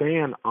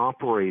fan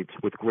operates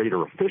with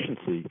greater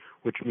efficiency,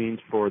 which means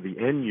for the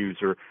end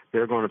user,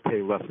 they're going to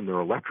pay less in their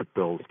electric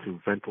bills to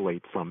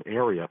ventilate some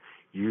area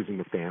using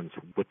the fans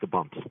with the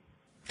bumps.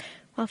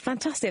 Well,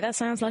 fantastic. That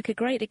sounds like a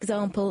great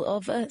example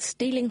of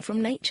stealing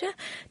from nature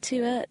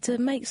to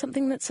make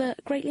something that's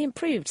greatly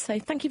improved. So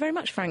thank you very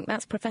much, Frank.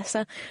 That's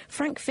Professor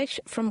Frank Fish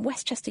from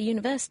Westchester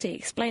University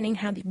explaining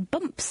how the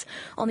bumps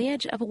on the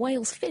edge of a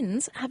whale's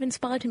fins have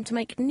inspired him to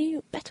make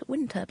new, better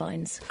wind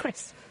turbines.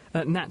 Chris?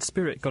 Nat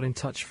Spirit got in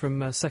touch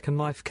from Second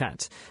Life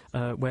Cat,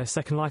 where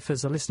Second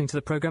Lifers are listening to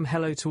the programme.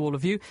 Hello to all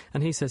of you.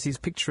 And he says he's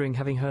picturing,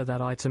 having heard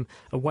that item,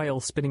 a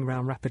whale spinning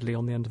round rapidly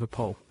on the end of a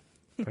pole.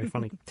 Very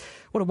funny.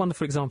 What a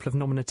wonderful example of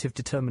nominative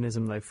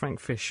determinism, though, Frank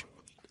Fish.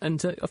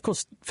 And, of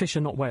course, fish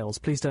are not whales.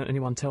 Please don't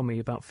anyone tell me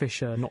about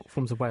fish not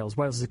forms of whales.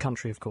 Wales is a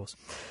country, of course.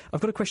 I've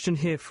got a question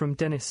here from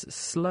Dennis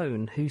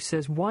Sloan, who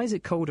says, why is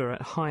it colder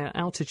at higher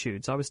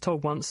altitudes? I was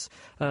told once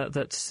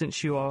that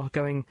since you are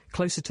going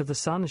closer to the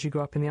sun as you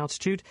go up in the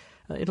altitude,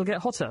 it'll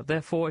get hotter.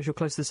 Therefore, as you're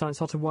closer to the sun, it's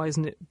hotter. Why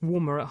isn't it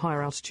warmer at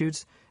higher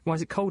altitudes? Why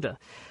is it colder?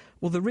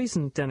 Well, the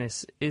reason,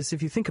 Dennis, is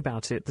if you think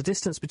about it, the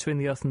distance between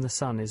the Earth and the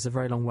Sun is a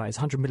very long way. It's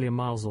 100 million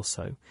miles or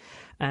so.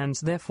 And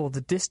therefore,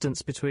 the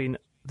distance between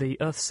the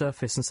Earth's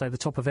surface and, say, the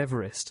top of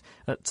Everest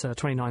at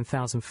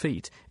 29,000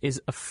 feet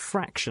is a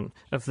fraction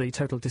of the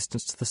total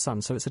distance to the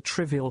Sun. So it's a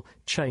trivial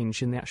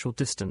change in the actual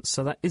distance.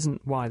 So that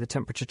isn't why the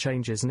temperature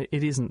changes, and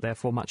it isn't,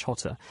 therefore, much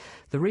hotter.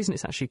 The reason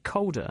it's actually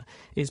colder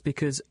is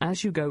because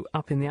as you go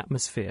up in the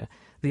atmosphere,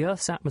 the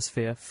Earth's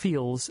atmosphere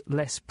feels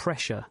less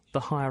pressure the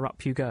higher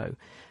up you go.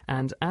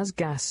 And as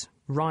gas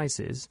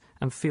rises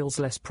and feels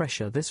less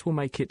pressure, this will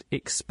make it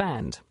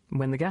expand.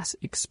 When the gas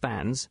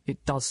expands,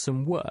 it does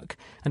some work.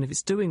 And if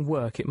it's doing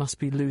work, it must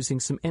be losing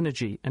some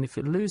energy. And if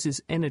it loses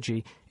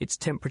energy, its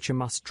temperature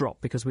must drop,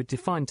 because we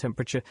define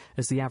temperature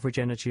as the average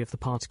energy of the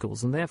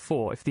particles. And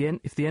therefore, if the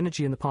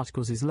energy in the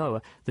particles is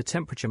lower, the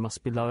temperature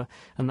must be lower.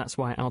 And that's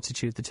why at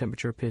altitude the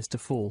temperature appears to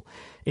fall.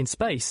 In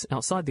space,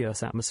 outside the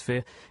Earth's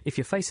atmosphere, if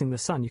you're facing the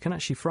sun, you can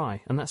actually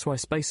fry. And that's why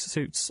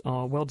spacesuits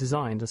are well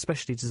designed,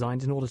 especially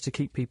designed in order to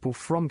keep people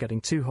from getting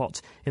too hot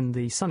in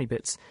the sunny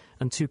bits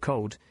and too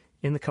cold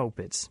in the cold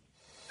bits.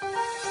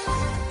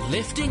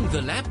 Lifting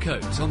the lab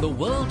coat on the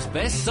world's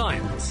best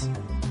science.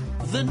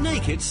 The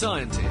Naked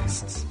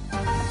Scientists.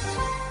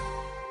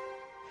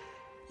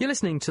 You're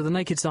listening to The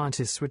Naked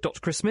Scientists with Dr.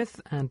 Chris Smith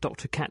and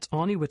Dr. Kat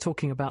Arney. We're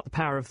talking about the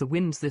power of the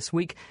winds this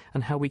week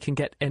and how we can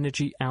get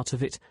energy out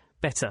of it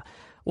better.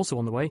 Also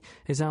on the way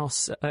is our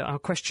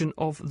question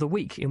of the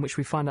week, in which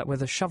we find out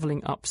whether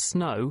shovelling up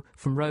snow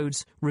from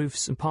roads,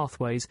 roofs and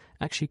pathways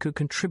actually could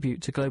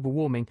contribute to global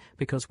warming,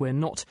 because we're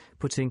not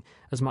putting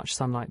as much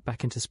sunlight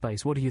back into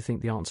space. What do you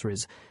think the answer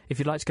is? If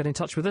you'd like to get in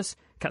touch with us,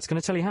 Kat's going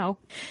to tell you how.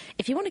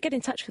 If you want to get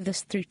in touch with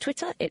us through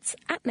Twitter, it's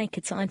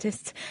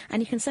 @NakedScientists,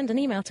 and you can send an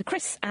email to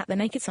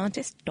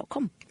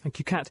chris@thenakedscientist.com. Thank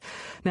you, Kat.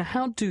 Now,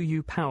 how do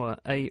you power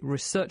a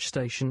research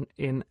station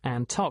in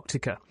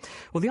Antarctica?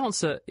 Well, the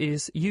answer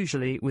is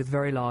usually with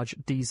very large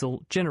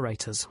diesel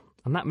generators.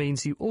 And that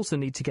means you also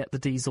need to get the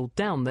diesel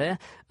down there,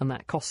 and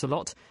that costs a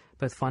lot,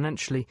 both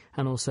financially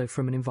and also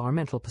from an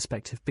environmental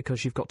perspective,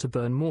 because you've got to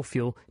burn more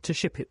fuel to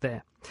ship it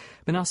there.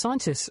 But now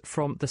scientists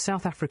from the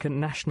South African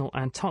National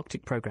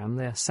Antarctic Programme,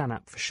 they're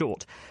SANAP for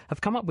short,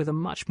 have come up with a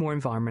much more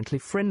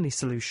environmentally friendly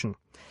solution,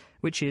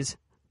 which is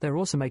they're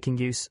also making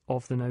use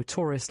of the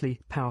notoriously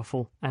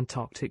powerful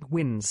Antarctic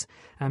winds.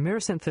 And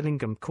Mira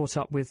Senthilingam caught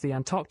up with the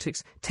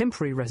Antarctic's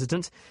temporary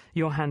resident,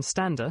 Johan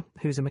Stander,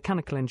 who's a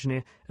mechanical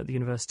engineer at the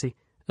University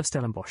of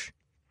Stellenbosch.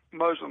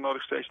 Most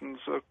Antarctic stations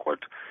are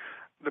quite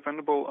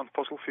dependable on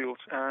fossil fuels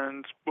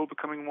and will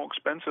becoming more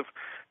expensive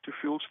to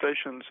fuel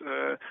stations.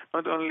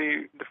 Not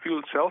only the fuel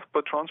itself,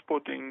 but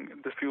transporting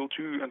the fuel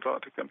to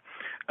Antarctica.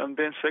 And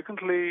then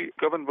secondly,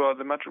 governed by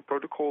the Montreal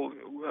Protocol,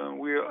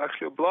 we are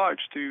actually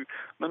obliged to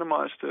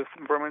minimize the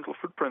environmental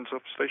footprints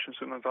of stations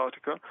in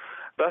Antarctica.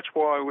 That's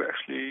why we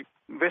actually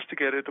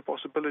investigated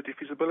the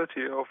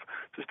feasibility of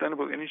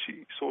sustainable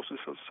energy sources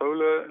of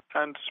solar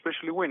and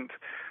especially wind,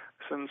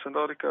 since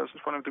Antarctica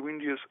is one of the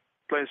windiest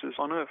places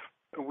on Earth.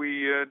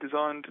 We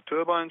designed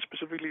turbines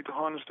specifically to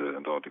harness the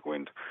Antarctic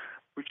wind,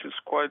 which is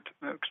quite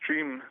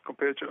extreme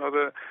compared to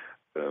other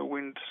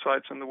wind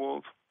sites in the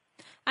world.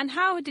 And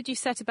how did you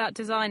set about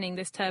designing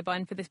this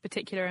turbine for this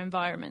particular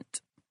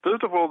environment?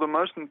 First of all, the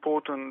most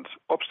important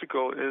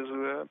obstacle is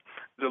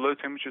the low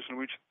temperatures in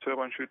which the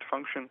turbine should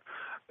function.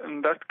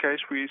 In that case,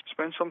 we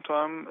spent some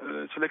time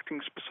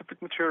selecting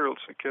specific materials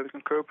that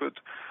can cope with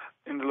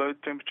in the low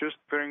temperatures,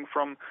 varying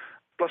from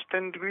plus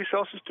 10 degrees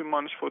Celsius to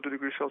minus 40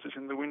 degrees Celsius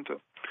in the winter.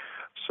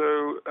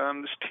 So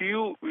the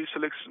steel, we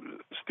select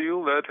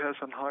steel that has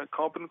a high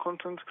carbon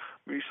content.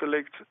 We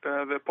select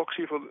the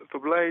epoxy for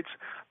blades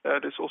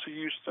that is also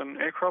used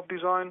in aircraft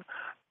design.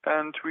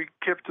 And we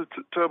kept the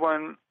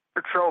turbine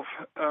itself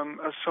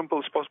as simple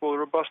as possible,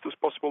 robust as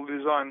possible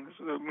design,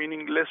 so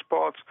meaning less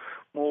parts,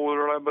 more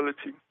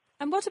reliability.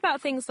 And what about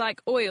things like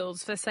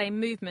oils for, say,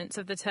 movements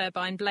of the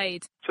turbine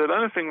blade? So the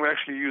only thing we're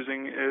actually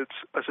using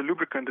as a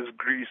lubricant is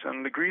grease,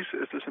 and the grease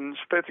is a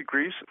synthetic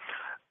grease,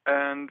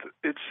 and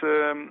it's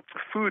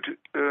food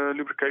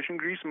lubrication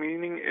grease,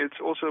 meaning it's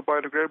also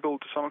biodegradable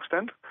to some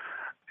extent.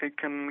 It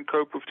can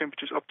cope with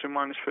temperatures up to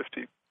minus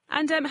 50.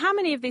 And how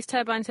many of these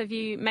turbines have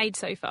you made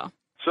so far?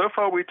 So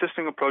far, we're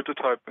testing a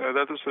prototype.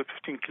 That is a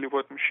 15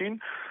 kilowatt machine.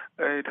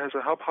 It has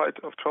a hub height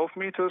of 12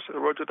 meters, a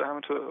rotor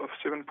diameter of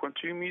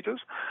 7.2 meters.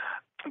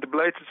 The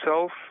blade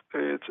itself,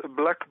 it's a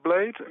black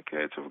blade.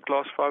 Okay, it's a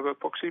glass fiber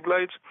epoxy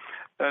blade,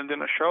 and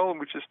then a shell,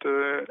 which is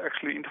the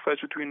actually interface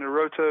between the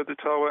rotor, the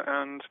tower,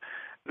 and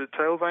the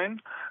tail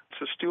vane.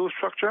 It's a steel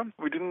structure.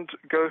 We didn't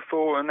go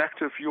for an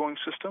active yawing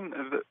system,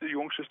 the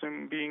yawing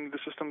system being the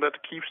system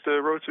that keeps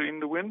the rotor in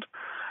the wind.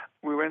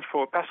 We went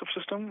for a passive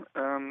system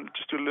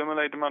just to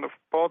eliminate the amount of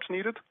parts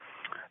needed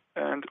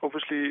and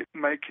obviously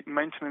make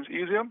maintenance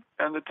easier.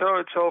 And the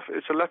tower itself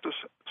is a lattice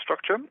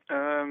structure,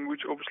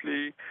 which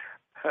obviously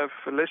have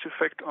less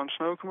effect on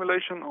snow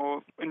accumulation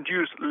or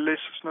induce less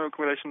snow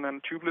accumulation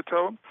than tubular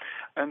tower.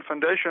 And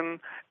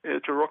foundation,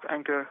 it's a rock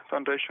anchor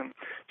foundation.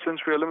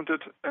 Since we are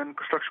limited in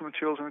construction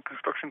materials and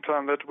construction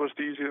time, that was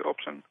the easier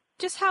option.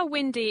 Just how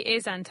windy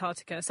is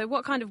Antarctica? So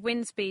what kind of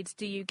wind speeds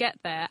do you get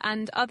there?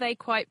 And are they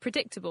quite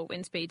predictable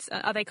wind speeds?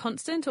 Are they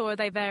constant or are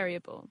they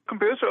variable?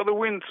 Compared to other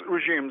wind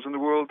regimes in the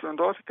world,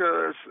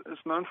 Antarctica is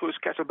known for its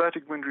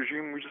katabatic wind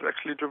regime, which is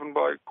actually driven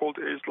by cold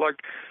air. It's like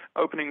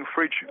opening a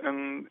fridge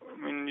and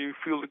you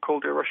feel the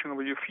cold air rushing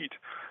over your feet.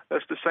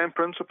 That's the same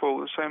principle,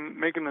 the same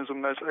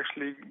mechanism that's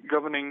actually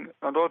governing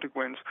Antarctic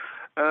winds.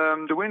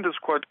 The wind is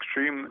quite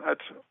extreme. At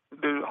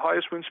the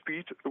highest wind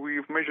speed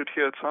we've measured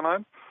here at Sinai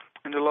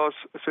in the last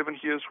 7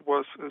 years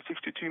was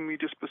 62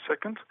 meters per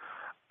second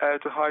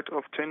at a height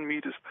of 10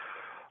 meters.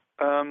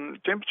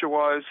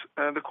 Temperature-wise,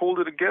 the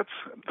colder it gets,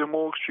 the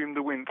more extreme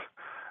the wind.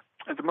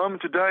 At the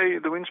moment today,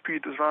 the wind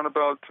speed is around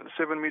about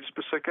 7 meters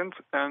per second,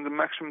 and the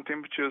maximum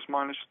temperature is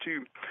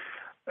 -2.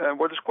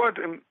 What is quite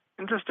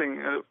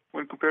interesting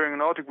when comparing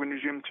an Arctic wind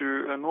regime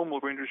to a normal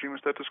wind regime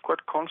is that it's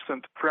quite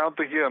constant throughout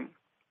the year.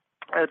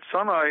 At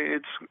sunrise,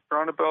 it's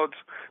around about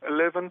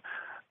 11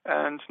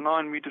 and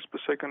 9 meters per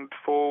second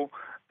for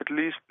at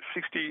least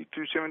 60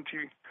 to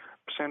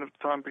 70% of the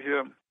time per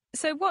year.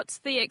 So what's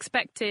the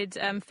expected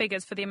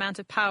figures for the amount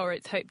of power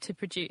it's hoped to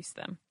produce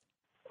then?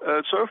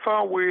 So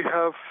far, we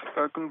have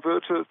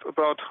converted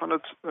about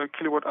 100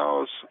 kilowatt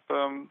hours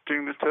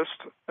during the test,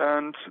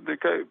 and the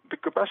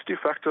capacity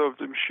factor of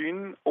the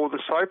machine or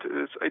the site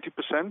is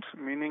 80%,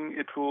 meaning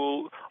it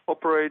will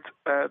operate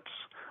at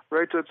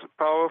rated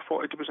power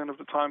for 80% of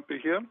the time per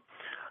year.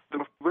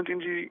 The wind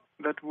energy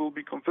that will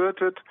be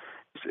converted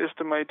is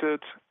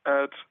estimated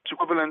at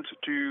equivalent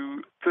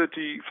to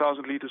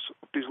 30,000 litres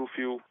of diesel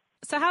fuel.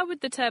 So how would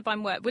the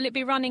turbine work? Will it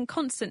be running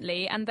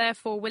constantly, and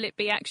therefore will it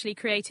be actually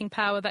creating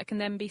power that can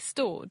then be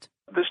stored?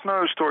 There's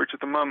no storage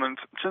at the moment.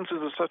 Since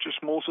it is such a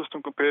small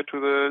system compared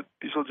to the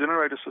diesel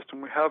generator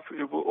system we have,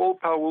 all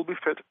power will be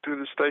fed to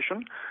the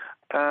station,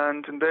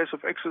 and in days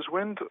of excess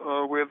wind,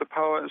 where the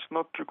power is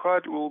not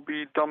required, it will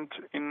be dumped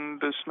in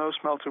the snow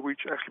smelter,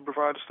 which actually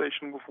provides the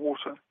station with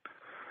water.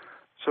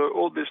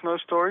 So there's no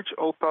storage,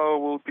 all power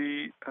will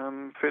be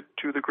fed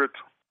to the grid.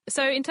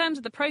 So in terms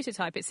of the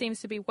prototype, it seems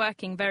to be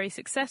working very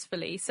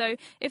successfully. So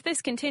if this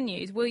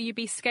continues, will you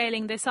be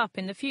scaling this up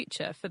in the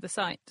future for the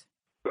site?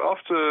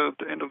 After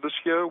the end of this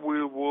year,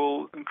 we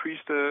will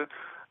increase the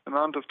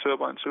amount of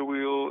turbines. So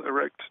we'll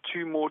erect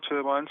 2 more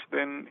turbines,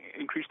 then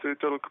increase the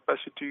total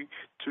capacity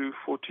to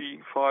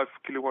 45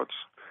 kilowatts.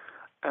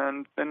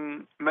 And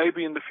then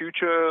maybe in the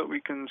future, we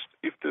can,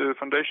 if the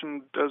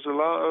foundation does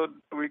allow,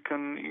 we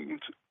can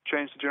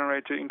change the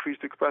generator, increase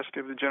the capacity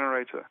of the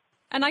generator.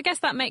 And I guess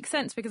that makes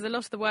sense because a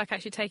lot of the work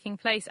actually taking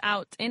place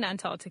out in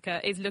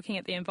Antarctica is looking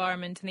at the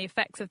environment and the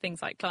effects of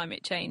things like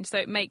climate change. So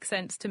it makes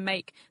sense to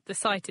make the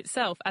site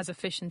itself as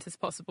efficient as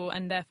possible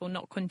and therefore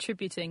not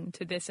contributing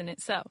to this in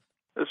itself.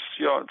 It's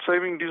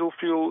saving diesel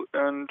fuel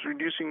and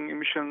reducing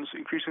emissions,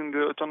 increasing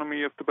the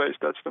autonomy of the base.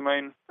 That's the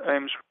main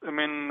aims. I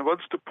mean,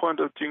 what's the point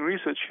of doing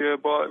research here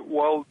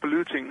while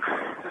polluting?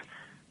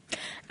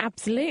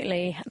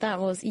 Absolutely. That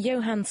was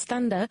Johan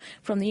Stander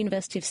from the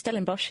University of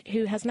Stellenbosch,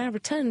 who has now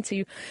returned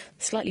to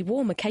slightly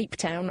warmer Cape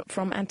Town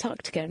from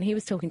Antarctica, and he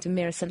was talking to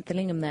Mira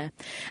Senthilingam there.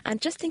 And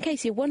just in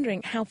case you're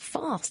wondering how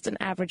fast an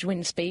average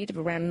wind speed of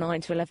around 9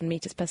 to 11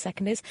 metres per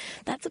second is,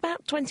 that's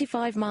about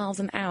 25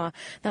 miles an hour.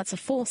 That's a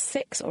force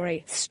 6 or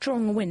a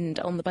strong wind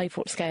on the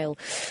Beaufort scale.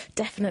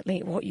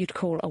 Definitely what you'd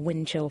call a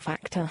wind chill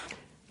factor.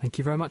 Thank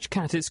you very much,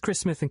 Kat. It's Chris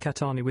Smith and Kat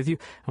Arney with you,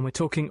 and we're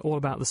talking all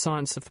about the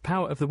science of the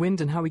power of the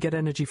wind and how we get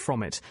energy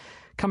from it.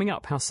 Coming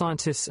up, how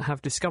scientists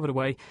have discovered a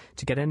way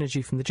to get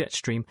energy from the jet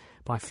stream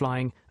by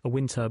flying a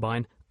wind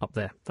turbine up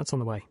there. That's on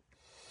the way.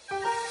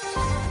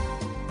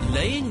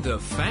 Laying the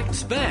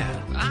facts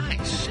bare. I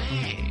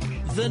say.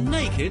 The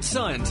Naked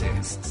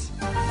Scientists.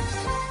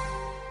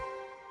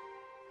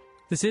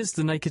 This is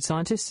The Naked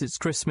Scientists. It's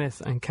Chris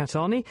Smith and Kat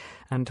Arney,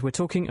 and we're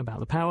talking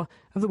about the power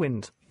of the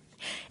wind.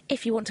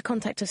 If you want to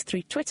contact us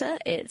through Twitter,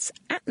 it's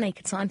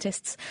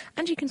 @NakedScientists,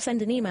 and you can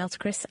send an email to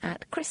Chris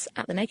at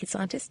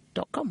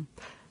thenakedscientist.com.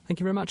 Thank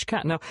you very much,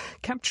 Kat. Now,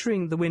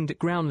 capturing the wind at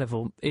ground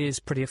level is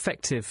pretty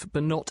effective,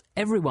 but not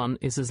everyone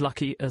is as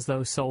lucky as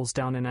those souls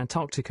down in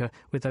Antarctica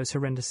with those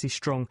horrendously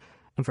strong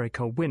and very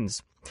cold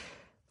winds.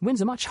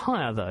 Winds are much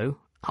higher, though,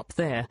 up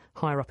there,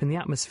 higher up in the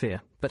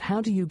atmosphere. But how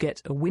do you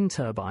get a wind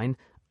turbine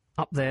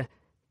up there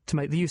to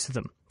make the use of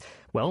them?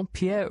 Well,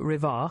 Pierre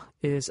Rivard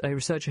is a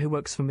researcher who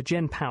works for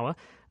Magen Power,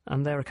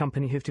 and they're a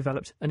company who've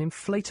developed an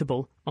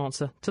inflatable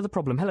answer to the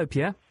problem. Hello,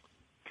 Pierre.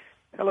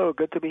 Hello,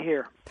 good to be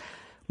here.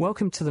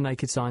 Welcome to The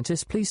Naked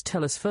Scientist. Please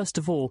tell us, first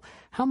of all,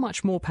 how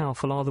much more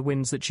powerful are the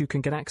winds that you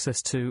can get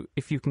access to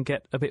if you can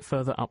get a bit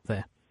further up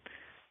there?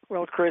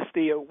 Well, Chris,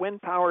 the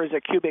wind power is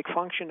a cubic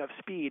function of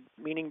speed,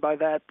 meaning by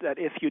that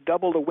if you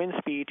double the wind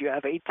speed, you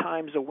have 8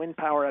 times the wind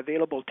power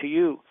available to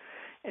you.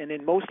 And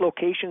in most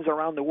locations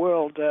around the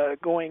world,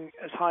 going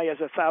as high as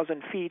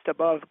 1,000 feet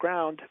above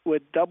ground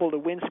would double the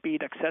wind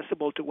speed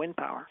accessible to wind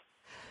power.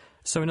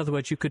 So in other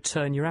words, you could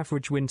turn your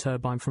average wind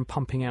turbine from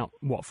pumping out,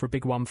 for a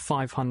big one,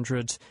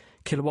 500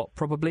 kilowatt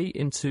probably,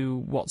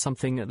 into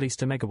something at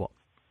least a megawatt?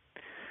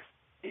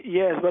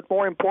 Yes, but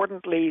more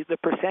importantly, the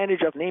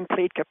percentage of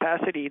nameplate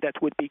capacity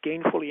that would be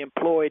gainfully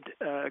employed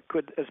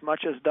could as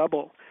much as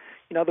double.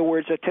 In other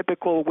words, a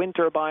typical wind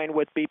turbine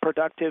would be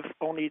productive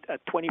only at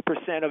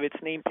 20% of its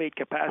nameplate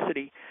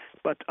capacity,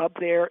 but up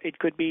there it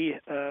could be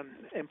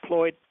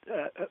employed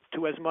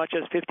to as much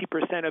as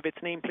 50% of its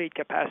nameplate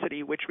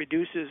capacity, which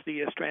reduces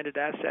the stranded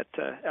asset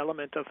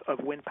element of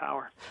wind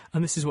power.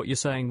 And this is what you're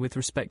saying with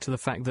respect to the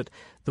fact that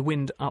the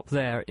wind up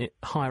there,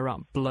 higher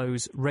up,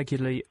 blows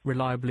regularly,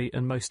 reliably,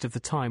 and most of the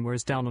time,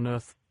 whereas down on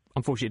Earth,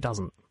 unfortunately, it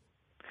doesn't.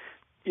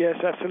 Yes,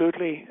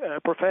 absolutely.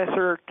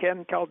 Professor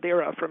Ken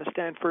Caldera from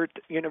Stanford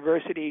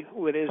University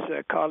with his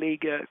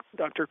colleague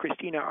Dr.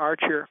 Christina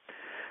Archer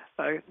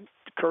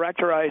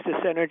characterized this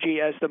energy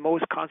as the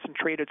most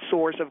concentrated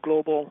source of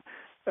global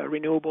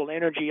renewable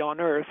energy on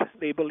Earth.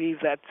 They believe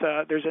that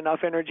there's enough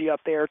energy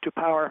up there to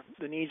power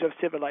the needs of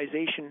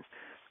civilization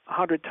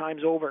 100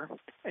 times over,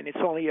 and it's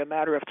only a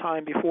matter of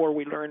time before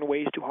we learn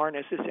ways to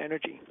harness this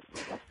energy.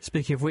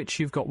 Speaking of which,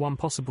 you've got one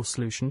possible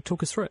solution.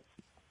 Talk us through it.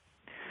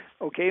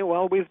 Okay,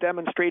 well, we've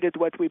demonstrated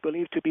what we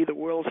believe to be the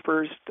world's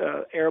first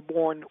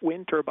airborne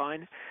wind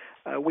turbine.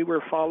 We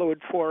were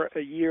followed for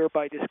a year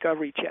by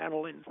Discovery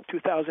Channel in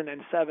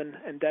 2007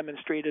 and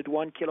demonstrated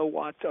 1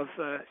 kilowatt of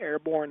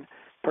airborne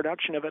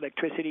production of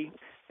electricity,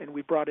 and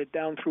we brought it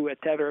down through a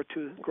tether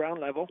to ground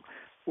level.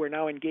 We're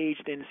now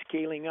engaged in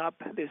scaling up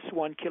this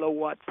 1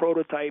 kilowatt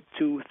prototype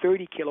to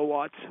 30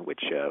 kilowatts,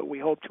 which we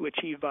hope to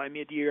achieve by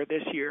mid-year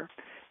this year,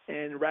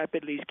 and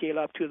rapidly scale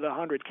up to the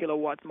 100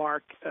 kilowatt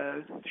mark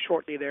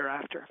shortly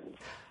thereafter.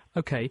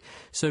 Okay,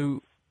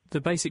 so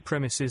the basic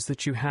premise is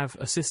that you have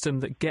a system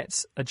that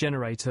gets a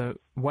generator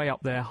way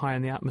up there, high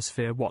in the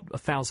atmosphere,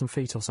 1,000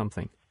 feet or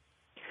something?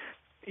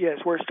 Yes,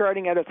 we're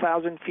starting at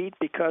 1,000 feet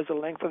because the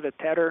length of the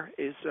tether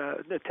is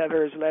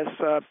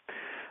less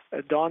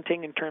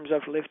daunting in terms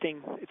of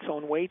lifting its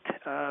own weight.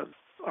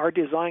 Our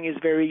design is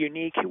very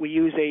unique. We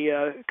use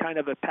a kind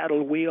of a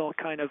paddle wheel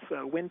kind of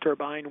wind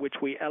turbine, which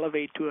we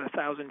elevate to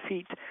 1,000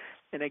 feet.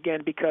 And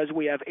again, because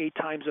we have 8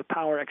 times the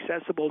power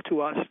accessible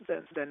to us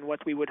than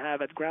what we would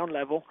have at ground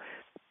level,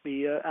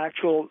 the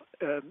actual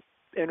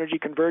energy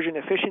conversion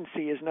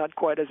efficiency is not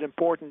quite as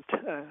important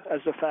as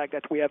the fact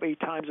that we have 8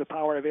 times the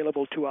power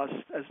available to us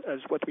as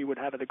what we would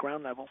have at the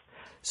ground level.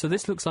 So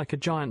this looks like a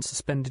giant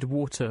suspended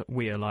water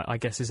wheel, I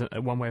guess is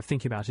one way of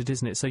thinking about it,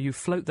 isn't it? So you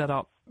float that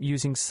up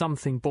using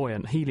something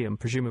buoyant, helium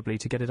presumably,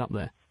 to get it up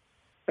there.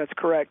 That's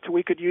correct.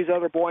 We could use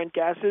other buoyant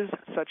gases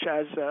such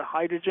as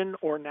hydrogen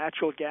or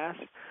natural gas,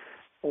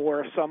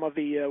 or some of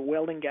the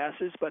welding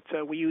gases, but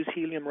we use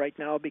helium right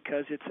now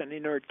because it's an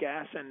inert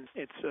gas and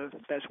it's the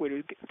best way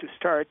to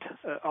start.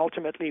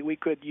 Ultimately, we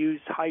could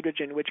use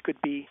hydrogen, which could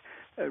be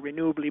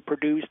renewably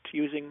produced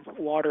using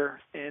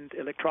water and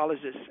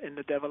electrolysis in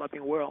the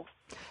developing world.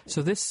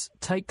 So this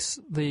takes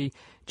the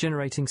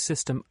generating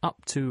system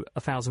up to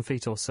 1,000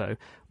 feet or so,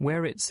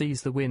 where it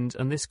sees the wind,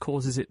 and this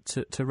causes it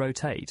to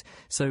rotate.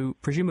 So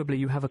presumably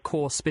you have a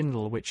core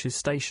spindle which is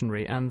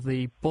stationary, and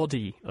the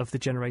body of the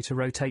generator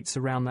rotates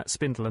around that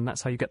spindle, and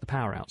that's how you get the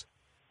power out.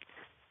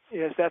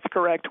 Yes, that's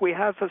correct. We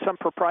have some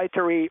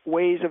proprietary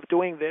ways of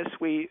doing this.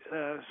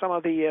 Some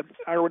of the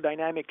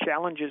aerodynamic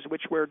challenges,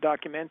 which were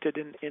documented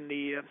in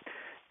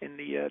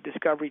the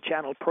Discovery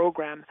Channel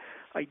program,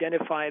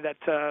 identify that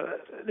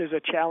there's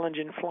a challenge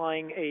in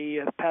flying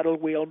a paddle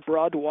wheel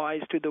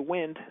broadwise to the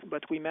wind,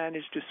 but we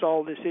managed to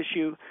solve this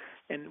issue.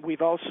 And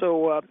we've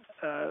also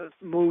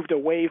moved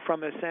away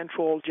from a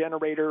central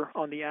generator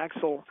on the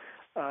axle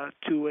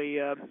to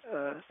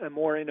a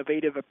more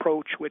innovative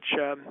approach, which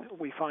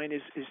we find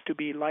is to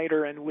be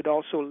lighter and would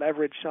also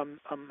leverage some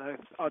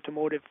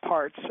automotive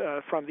parts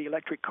from the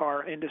electric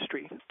car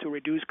industry to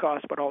reduce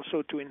costs, but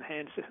also to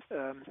enhance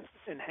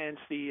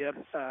the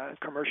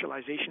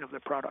commercialization of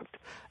the product.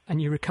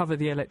 And you recover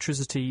the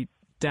electricity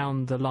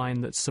down the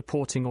line that's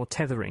supporting or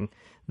tethering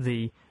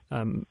the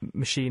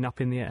machine up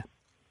in the air?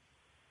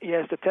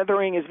 Yes, the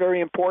tethering is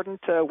very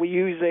important. We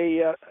use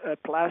a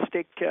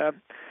plastic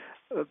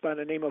by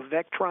the name of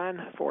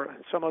Vectran. For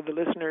some of the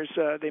listeners,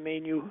 they may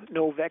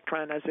know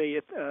Vectran as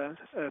a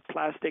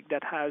plastic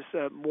that has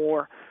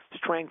more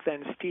strength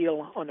than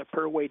steel on a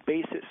per weight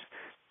basis.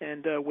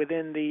 And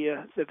within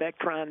the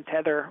Vectran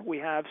tether, we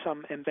have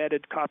some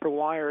embedded copper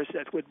wires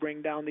that would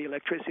bring down the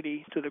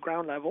electricity to the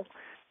ground level.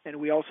 And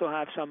we also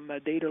have some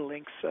data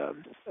links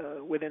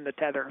within the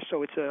tether.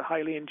 So it's a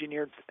highly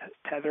engineered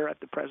tether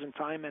at the present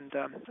time, and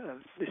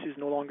this is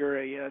no longer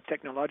a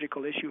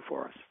technological issue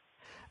for us.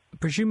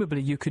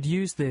 Presumably you could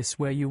use this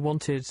where you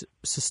wanted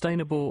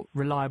sustainable,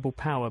 reliable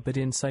power, but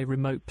in, say,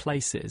 remote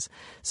places.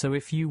 So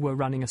if you were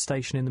running a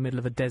station in the middle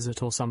of a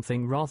desert or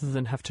something, rather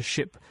than have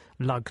to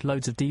lug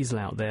loads of diesel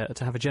out there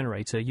to have a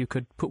generator, you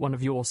could put one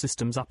of your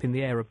systems up in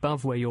the air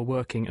above where you're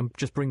working and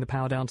just bring the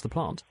power down to the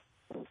plant.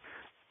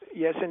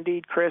 Yes,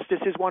 indeed, Chris.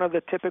 This is one of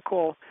the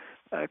typical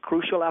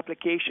crucial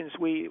applications.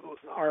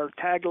 Our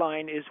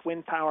tagline is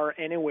wind power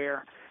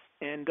anywhere,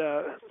 and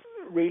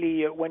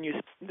really, when you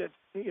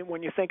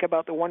think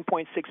about the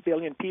 1.6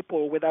 billion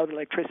people without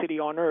electricity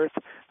on Earth,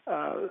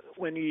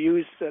 when you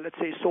use, let's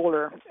say,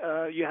 solar,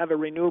 you have a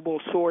renewable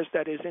source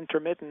that is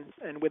intermittent,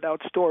 and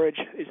without storage,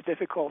 is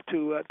difficult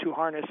to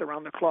harness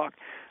around the clock.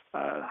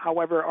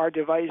 However, our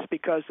device,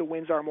 because the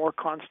winds are more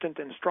constant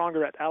and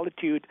stronger at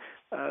altitude,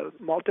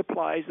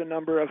 multiplies the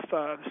number of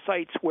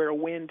sites where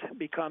wind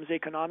becomes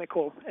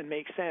economical and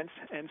makes sense,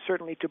 and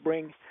certainly to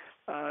bring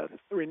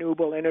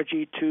renewable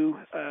energy to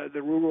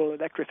the rural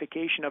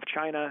electrification of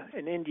China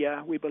and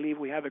India, we believe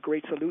we have a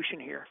great solution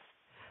here.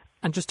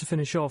 And just to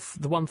finish off,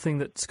 the one thing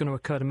that's going to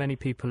occur to many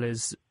people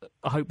is,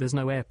 I hope there's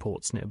no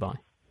airports nearby.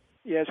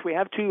 Yes, we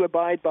have to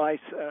abide by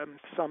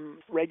some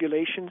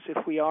regulations.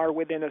 If we are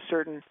within a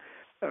certain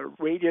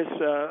radius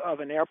of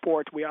an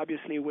airport, we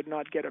obviously would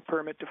not get a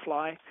permit to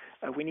fly.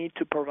 We need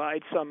to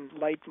provide some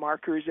light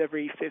markers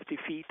every 50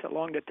 feet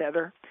along the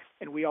tether,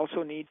 and we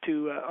also need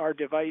to, our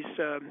device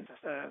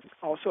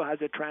also has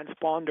a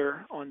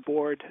transponder on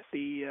board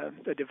the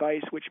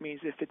device, which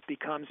means if it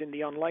becomes, in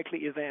the unlikely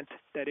event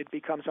that it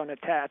becomes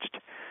unattached,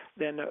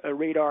 then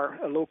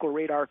a local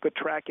radar could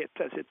track it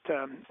as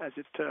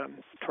it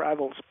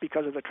travels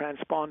because of the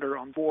transponder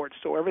on board.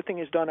 So everything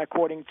is done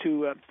according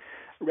to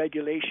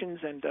regulations,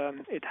 and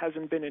it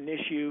hasn't been an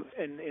issue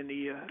in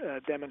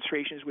the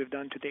demonstrations we've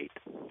done to date.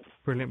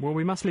 Brilliant. Well,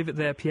 we must leave it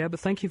there, Pierre, but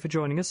thank you for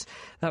joining us.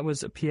 That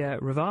was Pierre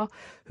Rivard,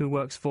 who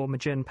works for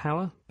Magen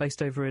Power,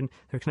 based over in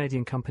a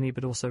Canadian company,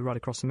 but also right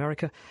across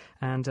America.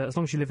 And as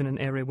long as you live in an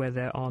area where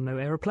there are no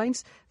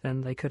aeroplanes,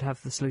 then they could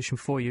have the solution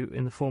for you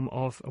in the form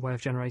of a way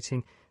of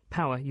generating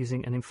power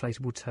using an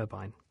inflatable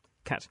turbine.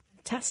 Kat.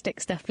 Fantastic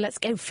stuff. Let's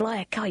go fly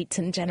a kite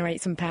and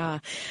generate some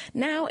power.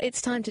 Now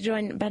it's time to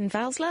join Ben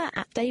Valsler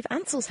at Dave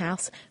Ansell's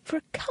house for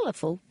a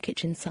colourful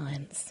kitchen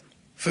science.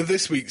 For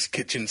this week's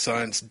Kitchen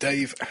Science,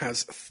 Dave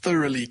has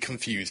thoroughly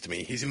confused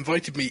me. He's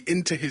invited me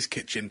into his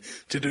kitchen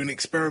to do an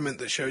experiment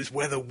that shows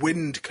where the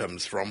wind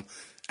comes from,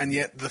 and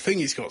yet the thing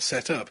he's got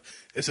set up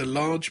is a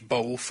large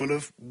bowl full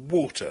of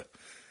water.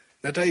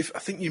 Now, Dave, I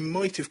think you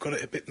might have got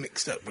it a bit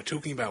mixed up. We're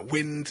talking about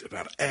wind,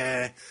 about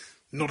air,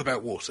 not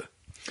about water.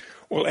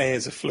 Well, air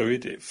is a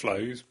fluid, it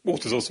flows.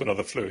 Water's also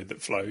another fluid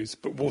that flows,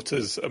 but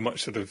water's a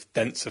much sort of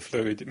denser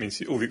fluid. It means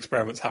all the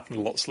experiments happen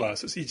a lot slower,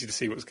 so it's easy to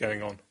see what's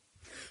going on.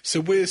 So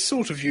we're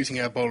sort of using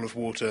our bowl of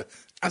water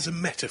as a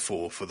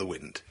metaphor for the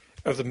wind.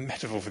 As a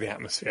metaphor for the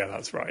atmosphere,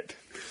 that's right.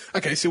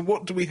 OK, so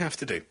what do we have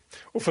to do?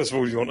 Well, first of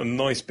all, you want a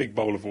nice big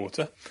bowl of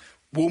water.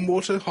 Warm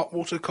water, hot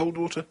water, cold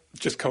water?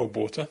 Just cold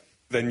water.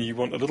 Then you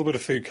want a little bit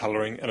of food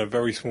colouring and a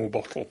very small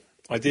bottle.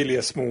 Ideally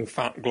a small,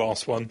 fat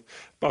glass one,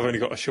 but I've only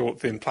got a short,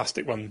 thin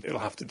plastic one. It'll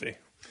have to do.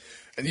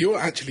 And you're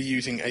actually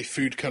using a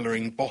food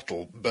colouring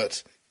bottle,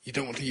 but you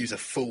don't want to use a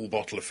full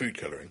bottle of food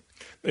colouring.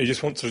 You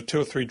just want sort of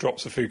 2 or 3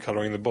 drops of food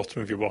colouring in the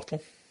bottom of your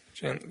bottle.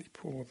 Gently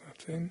pour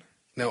that in.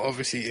 Now,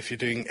 obviously, if you're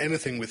doing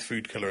anything with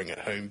food colouring at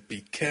home, be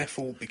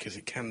careful because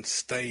it can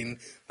stain.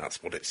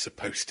 That's what it's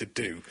supposed to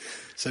do.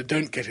 So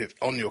don't get it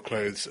on your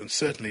clothes, and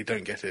certainly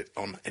don't get it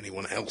on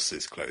anyone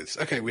else's clothes.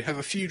 OK, we have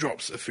a few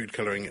drops of food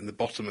colouring in the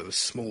bottom of a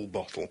small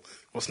bottle.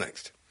 What's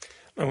next?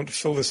 I want to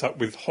fill this up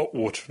with hot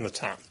water from the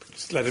tap.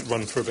 Just let it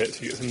run for a bit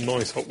so you get some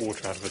nice hot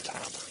water out of the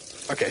tap.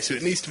 OK, so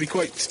it needs to be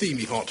quite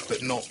steamy hot,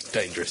 but not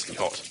dangerously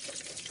hot.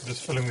 I'm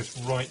just filling this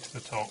right to the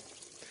top.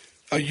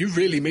 Oh, you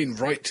really mean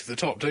right to the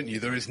top, don't you?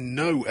 There is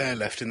no air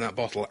left in that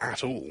bottle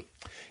at all.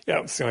 Yeah,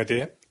 that's the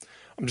idea.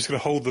 I'm just going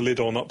to hold the lid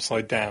on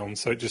upside down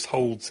so it just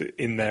holds it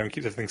in there and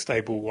keeps everything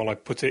stable while I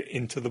put it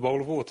into the bowl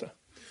of water.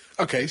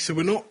 OK, so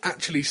we're not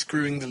actually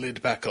screwing the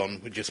lid back on,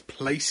 we're just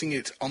placing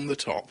it on the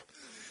top,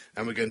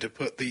 and we're going to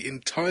put the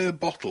entire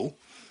bottle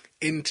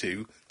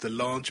into the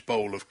large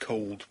bowl of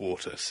cold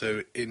water.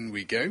 So in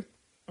we go.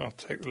 I'll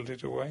take the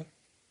lid away.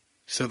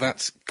 So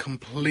that's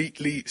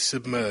completely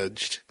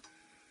submerged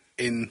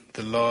in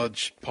the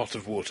large pot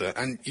of water,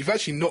 and you've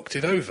actually knocked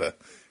it over.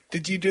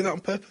 Did you do that on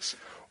purpose?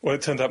 Well,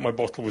 it turned out my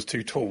bottle was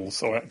too tall,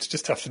 so I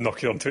just have to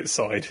knock it onto its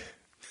side.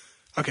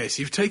 OK,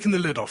 so you've taken the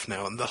lid off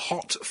now, and the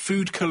hot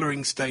food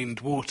colouring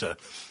stained water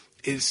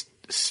is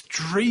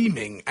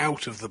streaming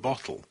out of the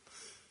bottle.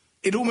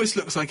 It almost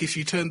looks like if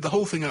you turned the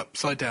whole thing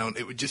upside down,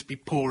 it would just be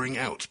pouring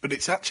out, but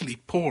it's actually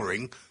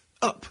pouring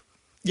up.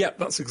 Yeah,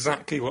 that's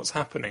exactly what's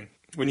happening.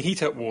 When you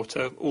heat up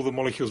water, all the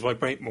molecules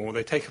vibrate more,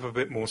 they take up a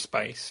bit more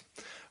space.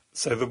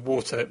 So the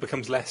water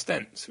becomes less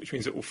dense, which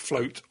means it will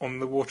float on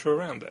the water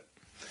around it.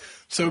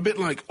 So a bit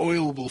like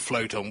oil will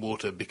float on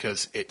water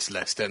because it's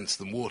less dense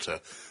than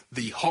water,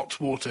 the hot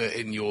water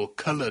in your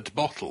coloured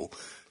bottle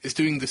is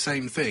doing the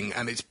same thing,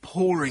 and it's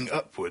pouring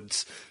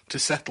upwards to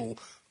settle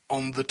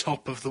on the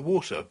top of the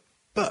water.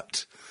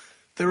 But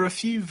there are a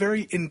few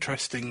very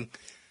interesting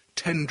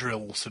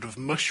tendril sort of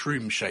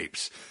mushroom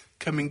shapes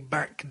coming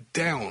back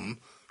down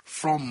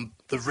from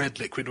the red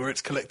liquid where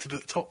it's collected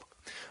at the top.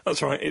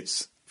 That's right,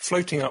 it's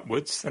floating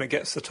upwards, then it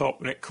gets to the top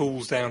and it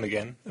cools down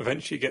again.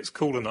 Eventually it gets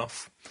cool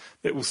enough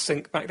that it will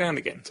sink back down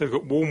again. So we've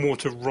got warm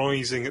water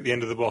rising at the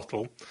end of the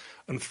bottle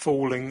and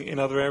falling in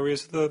other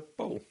areas of the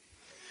bowl.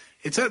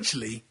 It's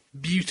actually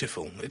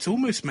beautiful. It's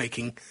almost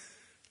making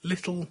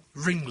little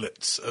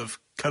ringlets of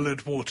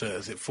coloured water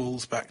as it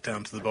falls back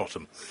down to the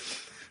bottom.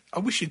 I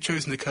wish you'd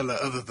chosen a colour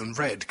other than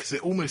red, because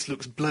it almost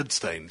looks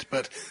blood-stained,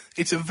 but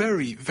it's a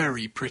very,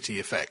 very pretty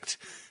effect,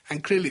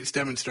 and clearly it's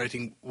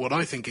demonstrating what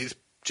I think is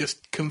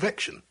just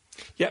convection.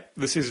 Yep,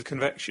 this is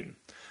convection.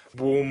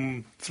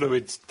 Warm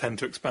fluids tend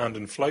to expand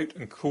and float,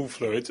 and cool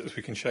fluids, as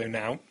we can show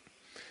now,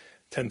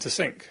 tend to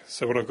sink.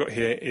 So what I've got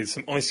here is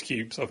some ice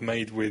cubes I've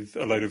made with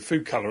a load of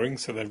food colouring,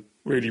 so they're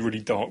really,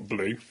 really dark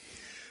blue.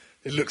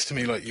 It looks to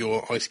me like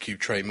your ice cube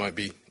tray might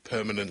be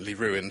permanently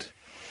ruined.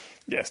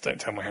 Yes, don't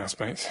tell my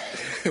housemates.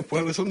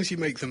 Well, as long as you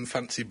make them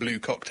fancy blue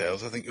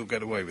cocktails, I think you'll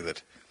get away with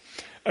it.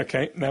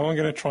 OK, now I'm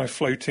going to try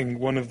floating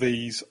one of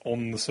these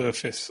on the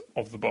surface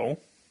of the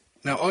bowl.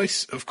 Now,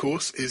 ice, of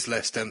course, is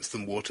less dense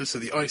than water, so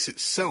the ice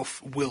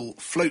itself will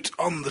float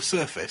on the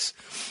surface.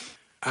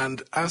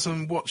 And as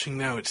I'm watching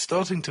now, it's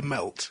starting to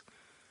melt,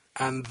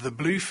 and the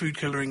blue food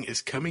colouring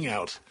is coming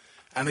out.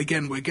 And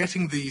again, we're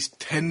getting these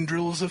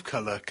tendrils of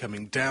colour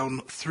coming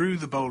down through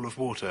the bowl of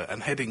water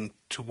and heading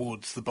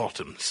towards the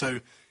bottom. So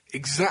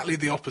exactly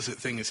the opposite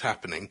thing is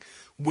happening.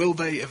 Will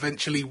they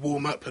eventually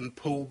warm up and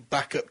pull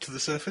back up to the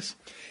surface?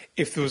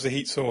 If there was a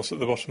heat source at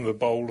the bottom of the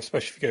bowl,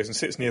 especially if it goes and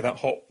sits near that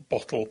hot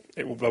bottle,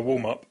 they'll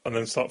warm up and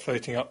then start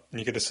floating up, and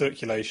you get a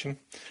circulation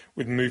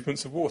with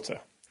movements of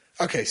water.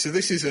 OK, so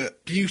this is a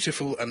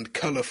beautiful and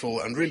colourful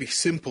and really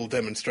simple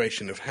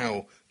demonstration of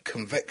how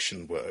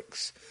convection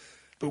works.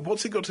 But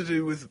what's it got to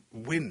do with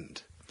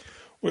wind?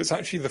 Well, it's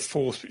actually the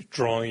force which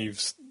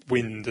drives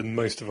wind and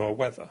most of our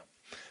weather.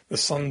 The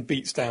sun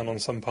beats down on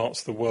some parts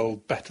of the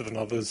world better than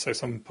others, so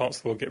some parts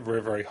of the world get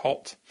very, very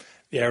hot.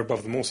 The air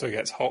above them also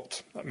gets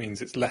hot. That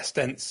means it's less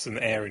dense than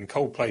air in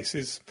cold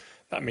places.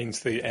 That means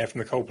the air from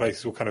the cold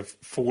places will kind of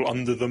fall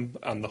under them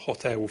and the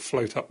hot air will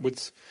float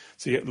upwards.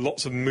 So you get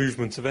lots of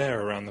movement of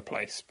air around the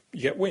place.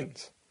 You get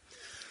wind.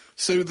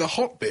 So the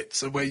hot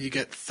bits are where you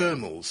get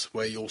thermals,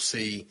 where you'll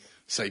see,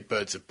 say,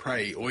 birds of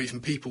prey or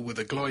even people with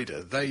a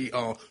glider. They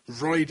are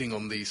riding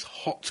on these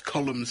hot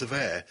columns of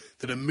air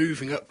that are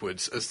moving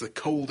upwards as the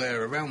cold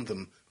air around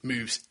them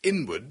moves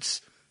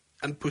inwards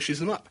and pushes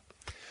them up.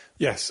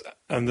 Yes,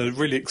 and the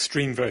really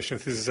extreme version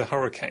of this is a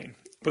hurricane.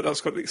 But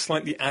that's got the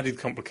slightly added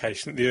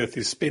complication that the Earth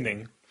is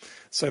spinning,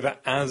 so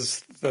that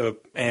as the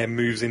air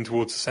moves in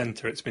towards the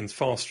centre, it spins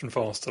faster and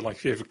faster, like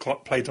if you ever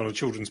played on a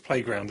children's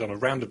playground on a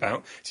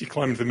roundabout. So you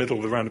climb into the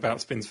middle, the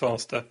roundabout spins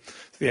faster.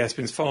 So the air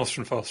spins faster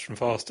and faster and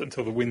faster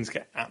until the winds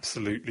get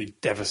absolutely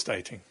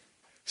devastating.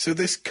 So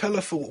this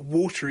colourful,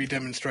 watery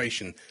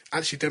demonstration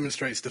actually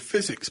demonstrates the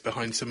physics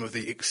behind some of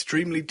the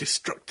extremely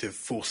destructive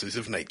forces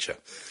of nature.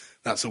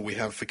 That's all we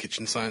have for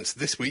Kitchen Science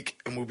this week,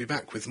 and we'll be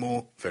back with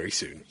more very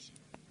soon.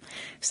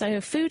 So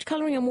food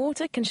colouring and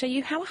water can show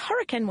you how a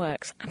hurricane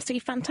works. Absolutely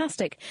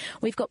fantastic.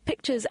 We've got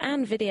pictures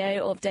and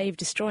video of Dave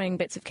destroying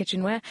bits of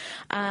kitchenware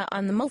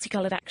and the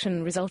multicoloured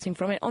action resulting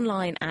from it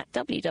online at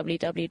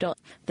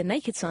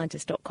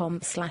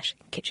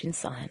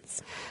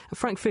www.thenakedscientist.com/kitchenscience.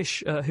 Frank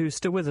Fish, who's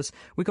still with us,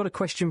 we got a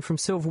question from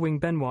Silverwing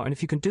Benoit, and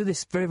if you can do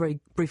this very, very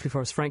briefly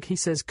for us, Frank, he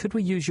says, could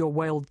we use your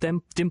whale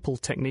dimple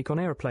technique on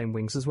aeroplane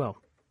wings as well?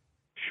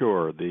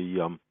 Sure.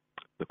 The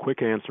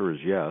quick answer is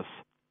yes.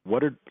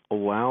 What it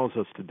allows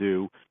us to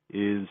do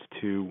is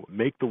to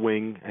make the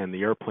wing and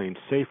the airplane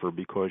safer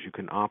because you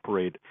can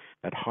operate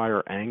at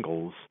higher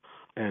angles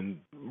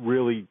and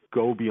really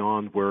go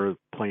beyond where a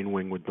plane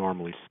wing would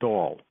normally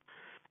stall.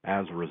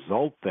 As a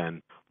result,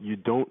 then, you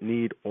don't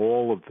need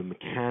all of the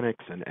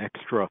mechanics and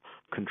extra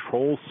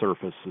control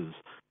surfaces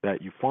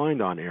that you find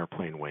on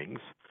airplane wings.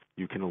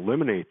 You can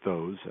eliminate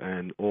those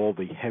and all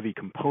the heavy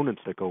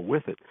components that go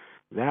with it.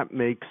 That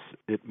makes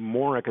it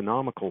more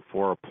economical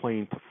for a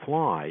plane to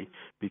fly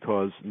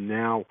because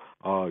now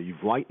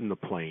you've lightened the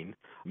plane,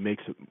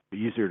 makes it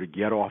easier to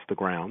get off the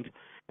ground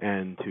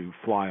and to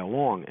fly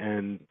along.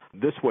 And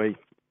this way,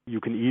 you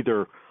can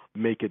either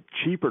make it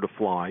cheaper to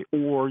fly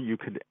or you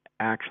could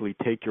actually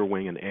take your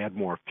wing and add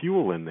more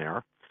fuel in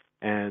there,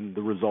 and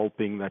the result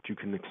being that you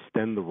can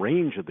extend the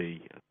range of the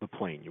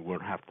plane. You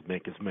won't have to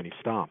make as many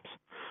stops.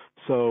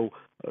 So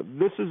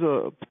this is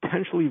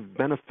potentially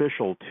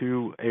beneficial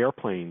to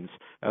airplanes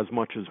as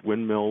much as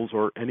windmills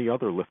or any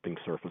other lifting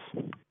surface.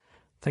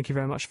 Thank you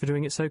very much for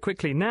doing it so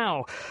quickly.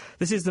 Now,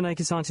 this is The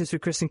Naked Scientist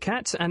with Chris and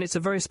Kat, and it's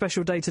a very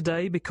special day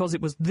today because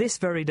it was this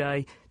very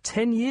day,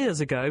 10 years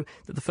ago,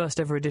 that the first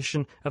ever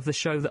edition of the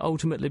show that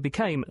ultimately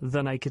became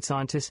The Naked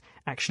Scientist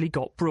actually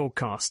got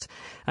broadcast.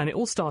 And it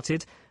all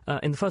started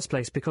in the first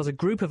place because a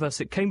group of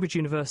us at Cambridge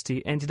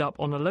University ended up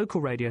on a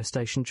local radio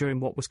station during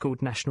what was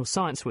called National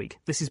Science Week.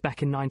 This is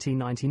back in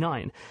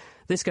 1999.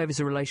 This gave us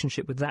a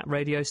relationship with that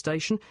radio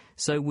station,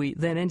 so we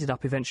then ended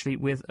up eventually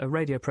with a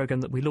radio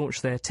programme that we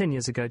launched there 10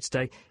 years ago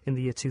today in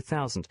the year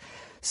 2000.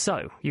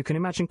 So, you can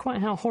imagine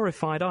quite how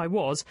horrified I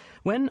was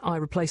when I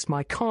replaced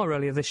my car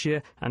earlier this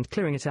year and,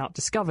 clearing it out,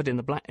 discovered in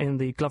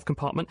the glove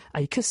compartment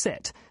a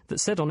cassette that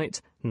said on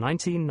it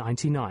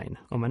 1999.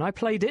 And when I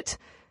played it,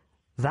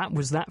 that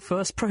was that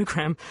first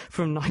programme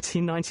from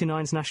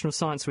 1999's National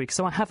Science Week.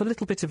 So I have a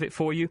little bit of it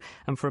for you,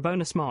 and for a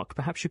bonus mark,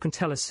 perhaps you can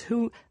tell us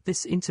who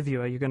this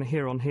interviewer you're going to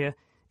hear on here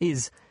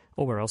is,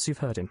 or where else you've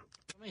heard him.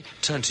 Let me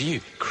turn to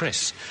you,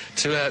 Chris,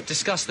 to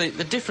discuss the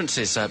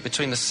differences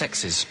between the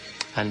sexes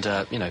and,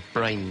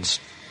 brains.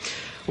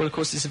 Well, of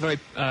course, it's a very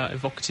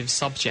evocative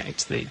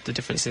subject, the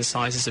difference in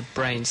sizes of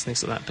brains,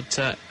 things like that.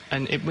 But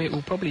and it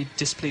will probably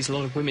displease a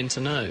lot of women to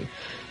know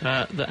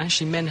that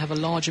actually men have a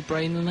larger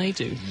brain than they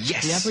do.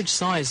 Yes! The average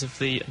size of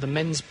the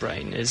men's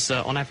brain is,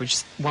 on average,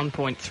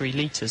 1.3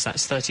 litres.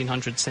 That's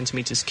 1,300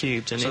 centimetres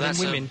cubed. And so in that's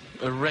women,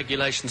 a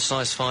regulation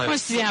size 5 well,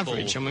 it's the football.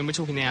 average. I mean, we're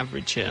talking the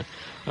average here.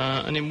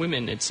 and in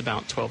women it's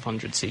about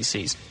 1,200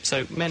 cc's.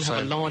 So men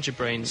have a larger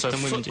brain than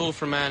women do. So football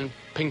for a man,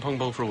 ping-pong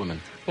ball for a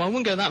woman? Well, I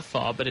wouldn't go that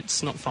far, but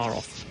it's not far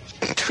off.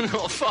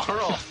 Not far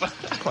off.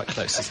 Quite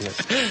close, isn't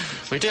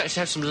it? We do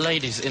actually have some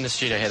ladies in the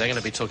studio here. They're going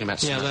to be talking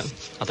about other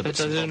bits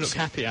they and don't bobs. look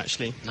happy,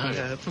 actually.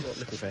 No.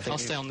 I'll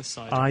stay on this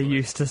side. I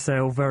used to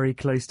sail very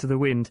close to the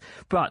wind,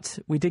 but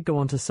we did go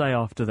on to say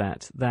after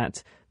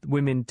that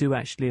women do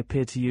actually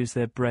appear to use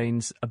their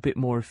brains a bit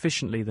more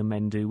efficiently than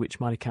men do, which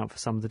might account for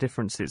some of the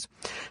differences.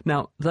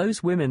 Now,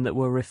 those women that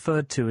were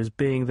referred to as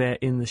being there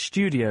in the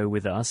studio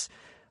with us,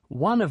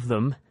 one of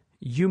them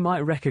you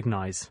might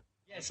recognise.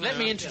 Yes, let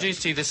me introduce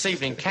to you this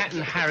evening Kat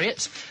and Harriet.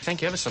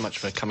 Thank you ever so much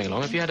for coming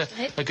along. Have you had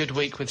a good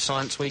week with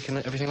Science Week and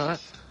everything like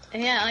that?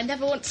 Yeah, I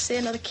never want to see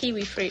another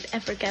kiwi fruit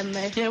ever again,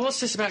 though. Yeah,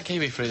 what's this about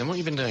kiwi fruit then? What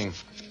have you been doing?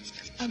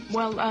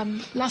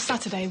 Last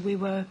Saturday we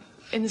were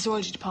in the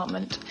zoology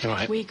department.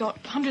 Right. We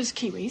got hundreds of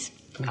kiwis,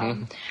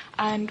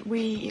 and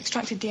we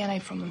extracted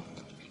DNA from them.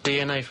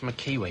 DNA from a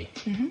kiwi?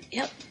 Mm-hmm.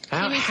 Yep.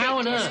 How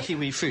on earth?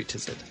 Kiwi fruit,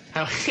 is it?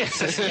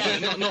 Yes.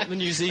 Yeah, not the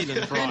New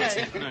Zealand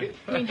variety. No.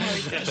 Green hairy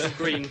fruit.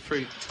 Green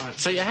fruit type.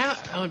 So,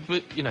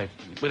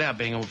 without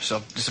being obvious,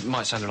 this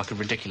might sound like a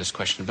ridiculous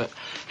question, but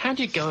how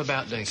do you go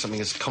about doing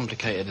something as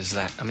complicated as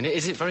that? I mean,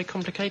 is it very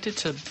complicated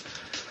to...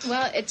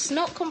 Well, it's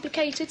not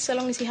complicated so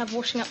long as you have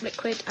washing up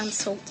liquid and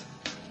salt.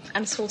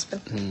 And a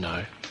saucepan.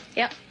 No.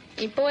 Yep.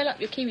 You boil up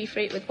your kiwi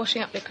fruit with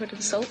washing up liquid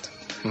and salt.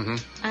 Mm-hmm.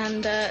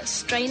 And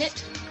strain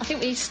it. I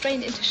think we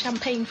strained it into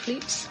champagne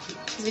flutes.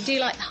 Because we do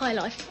like the high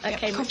life.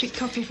 Okay. Coffee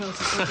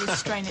filters, we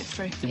strain it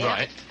through. Yeah.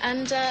 Right.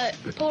 And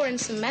pour in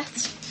some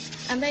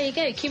meths. And there you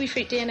go. Kiwi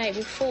fruit DNA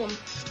will form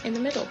in the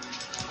middle.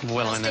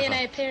 Well, That's I never.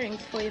 DNA appearing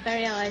before your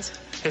very eyes.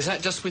 Is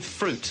that just with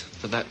fruit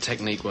that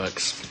technique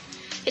works?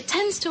 It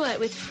tends to work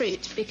with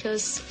fruit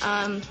because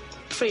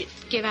fruit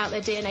give out their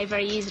DNA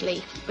very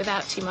easily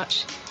without too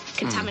much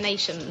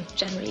contamination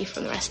generally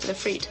from the rest of the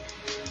fruit.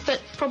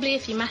 But probably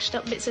if you mashed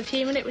up bits of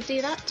human it would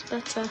do that,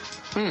 but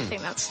I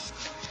think that's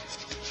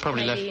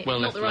probably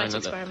not the right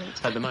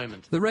experiment. At the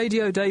moment. The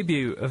radio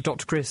debut of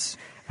Dr. Chris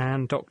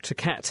and Dr.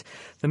 Kat.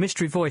 The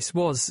mystery voice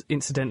was,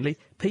 incidentally,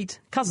 Pete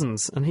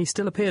Cousins, and he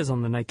still appears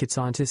on The Naked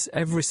Scientist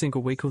every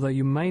single week, although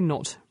you may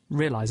not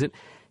realise it.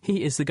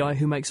 He is the guy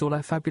who makes all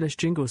our fabulous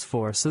jingles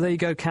for us. So there you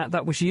go, Kat,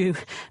 that was you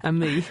and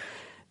me.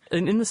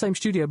 In the same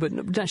studio, but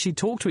didn't actually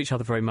talk to each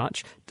other very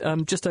much,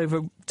 just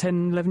over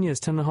 10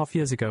 and a half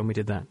years ago when we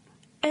did that.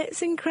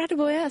 It's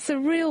incredible, yeah. It's a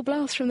real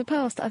blast from the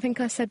past. I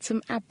think I said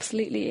some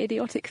absolutely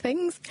idiotic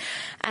things.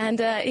 And,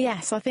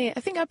 yes, I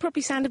think I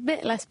probably sound a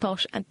bit less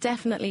posh and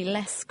definitely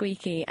less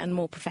squeaky and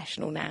more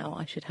professional now,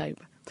 I should hope.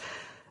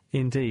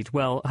 Indeed.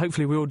 Well,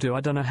 hopefully we all do.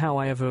 I don't know how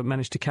I ever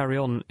managed to carry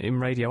on in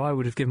radio. I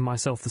would have given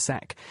myself the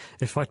sack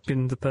if I'd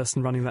been the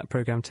person running that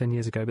programme 10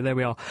 years ago. But there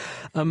we are.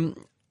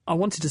 I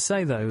wanted to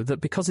say, though,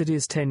 that because it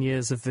is 10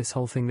 years of this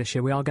whole thing this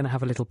year, we are going to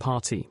have a little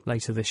party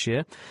later this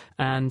year.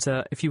 And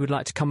if you would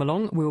like to come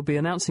along, we'll be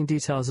announcing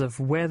details of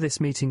where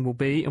this meeting will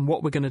be and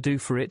what we're going to do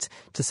for it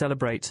to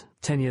celebrate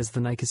 10 years of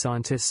The Naked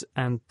Scientists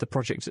and the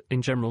project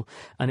in general.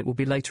 And it will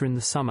be later in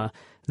the summer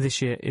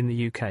this year in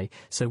the UK.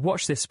 So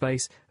watch this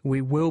space.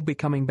 We will be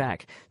coming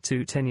back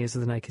to 10 years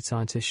of The Naked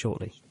Scientists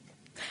shortly.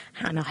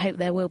 And I hope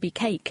there will be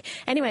cake.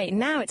 Anyway,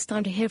 now it's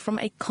time to hear from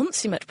a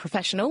consummate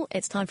professional.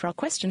 It's time for our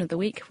question of the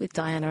week with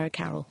Diana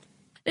O'Carroll.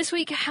 This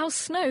week, how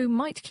snow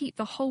might keep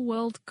the whole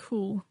world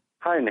cool.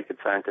 Hi, Naked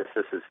Scientist.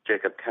 This is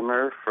Jacob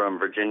Kemmerer from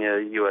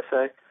Virginia,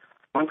 USA.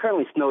 I'm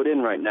currently snowed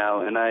in right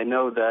now, and I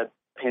know that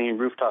painting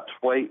rooftops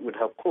white would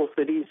help cool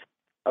cities.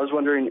 I was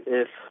wondering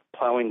if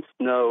plowing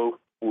snow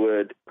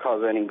would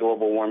cause any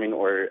global warming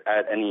or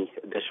add any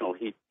additional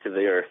heat to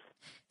the Earth.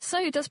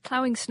 So, does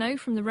ploughing snow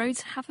from the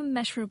roads have a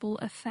measurable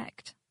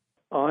effect?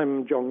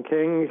 I'm John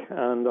King,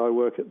 and I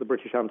work at the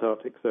British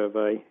Antarctic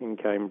Survey in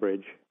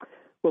Cambridge.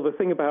 Well, the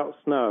thing about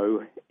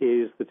snow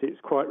is that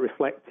it's quite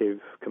reflective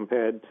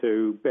compared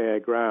to bare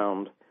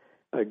ground.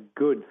 A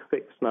good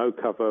thick snow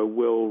cover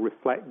will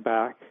reflect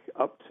back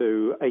up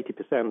to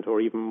 80% or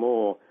even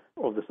more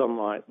of the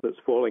sunlight that's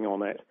falling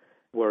on it,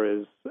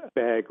 whereas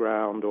bare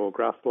ground or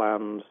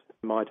grassland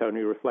might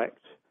only reflect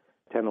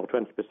 10 or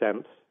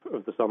 20%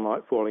 of the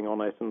sunlight falling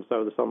on it, and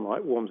so the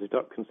sunlight warms it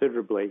up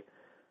considerably.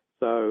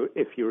 So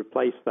if you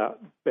replace that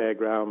bare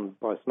ground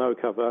by snow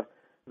cover,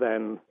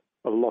 then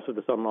a lot of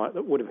the sunlight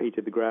that would have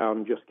heated the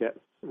ground just gets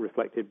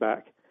reflected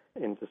back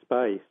into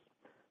space.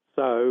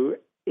 So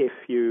if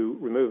you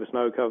remove a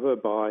snow cover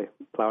by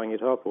ploughing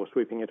it up or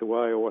sweeping it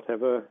away or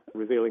whatever,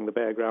 revealing the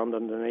bare ground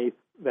underneath,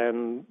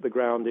 then the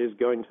ground is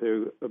going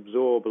to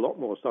absorb a lot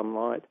more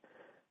sunlight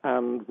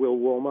and will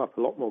warm up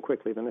a lot more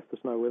quickly than if the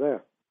snow were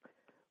there.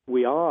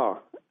 We are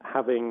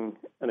having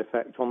an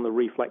effect on the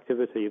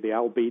reflectivity, the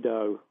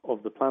albedo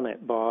of the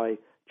planet by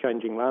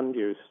changing land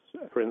use,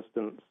 for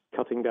instance,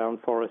 cutting down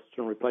forests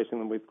and replacing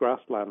them with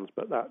grasslands,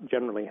 but that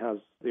generally has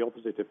the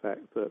opposite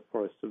effect, that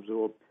forests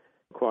absorb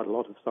quite a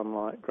lot of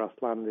sunlight,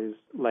 grassland is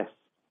less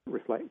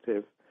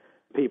reflective.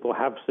 People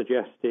have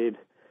suggested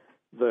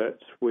that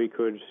we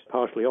could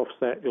partially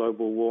offset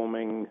global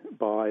warming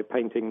by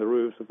painting the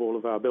roofs of all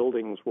of our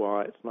buildings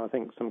white. And I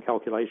think some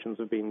calculations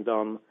have been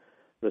done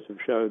that have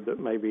showed that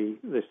maybe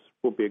this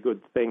would be a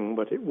good thing,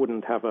 but it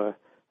wouldn't have a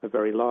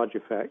very large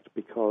effect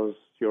because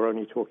you're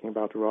only talking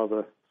about a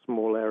rather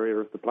small area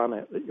of the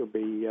planet that you'll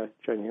be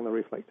changing the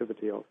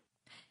reflectivity of.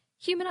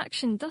 Human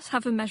action does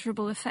have a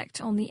measurable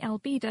effect on the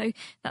albedo,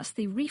 that's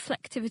the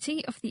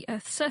reflectivity of the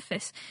Earth's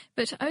surface,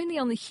 but only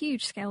on the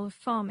huge scale of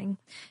farming.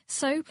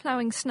 So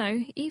ploughing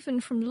snow,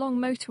 even from long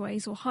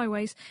motorways or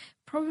highways,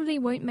 probably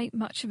won't make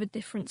much of a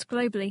difference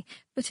globally,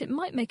 but it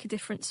might make a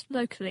difference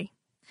locally.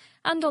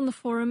 And on the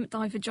forum,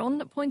 Diver John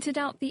pointed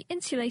out the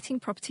insulating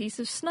properties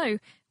of snow,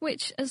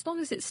 which, as long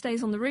as it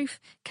stays on the roof,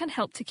 can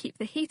help to keep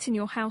the heat in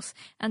your house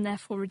and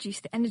therefore reduce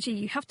the energy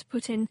you have to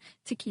put in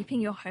to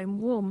keeping your home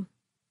warm.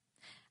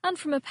 And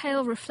from a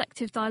pale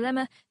reflective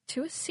dilemma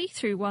to a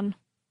see-through one.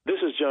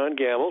 This is John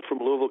Gamble from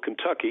Louisville,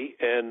 Kentucky,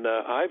 and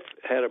I've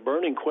had a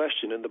burning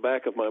question in the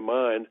back of my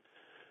mind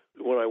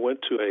when I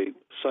went to a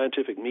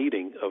scientific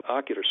meeting of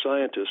ocular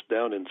scientists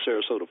down in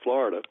Sarasota,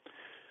 Florida.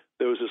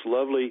 There was this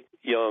lovely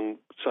young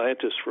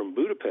scientist from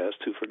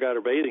Budapest who forgot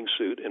her bathing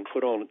suit and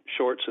put on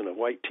shorts and a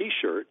white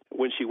T-shirt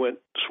when she went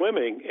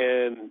swimming,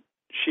 and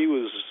she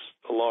was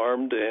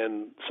alarmed,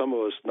 and some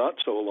of us not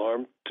so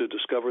alarmed, to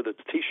discover that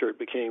the T-shirt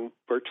became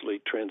virtually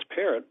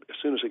transparent as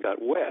soon as it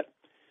got wet.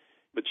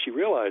 But she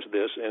realized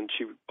this, and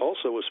she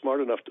also was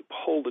smart enough to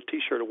hold the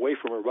T-shirt away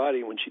from her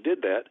body. When she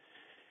did that,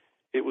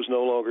 it was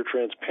no longer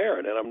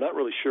transparent, and I'm not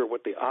really sure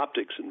what the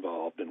optics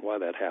involved and why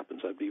that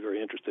happens. I'd be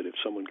very interested if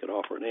someone could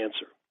offer an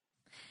answer.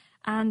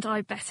 And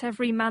I bet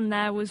every man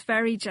there was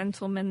very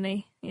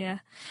gentlemanly, yeah.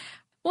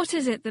 What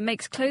is it that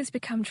makes clothes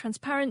become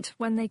transparent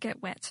when they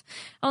get wet?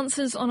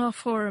 Answers on our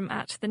forum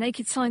at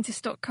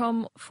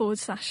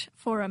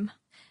thenakedscientist.com/forum.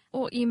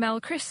 Or email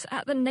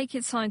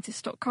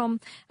chris@thenakedscientist.com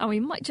and we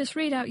might just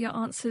read out your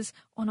answers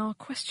on our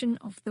question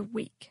of the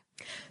week.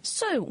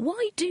 So,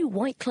 why do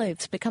white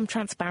clothes become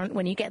transparent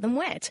when you get them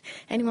wet?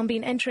 Anyone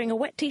been entering a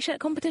wet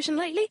T-shirt competition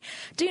lately?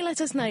 Do let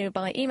us know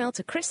by email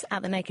to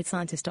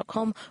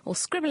chris@thenakedscientist.com or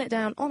scribble it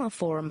down on our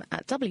forum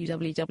at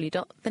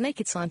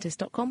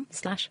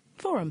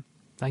www.thenakedscientist.com/forum.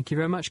 Thank you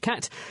very much,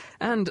 Kat.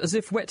 And as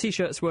if wet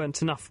T-shirts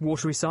weren't enough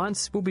watery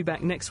science, we'll be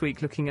back next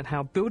week looking at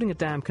how building a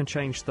dam can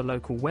change the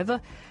local weather,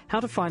 how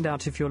to find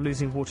out if you're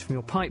losing water from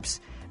your pipes,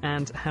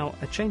 and how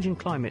a changing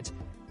climate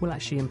will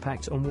actually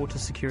impact on water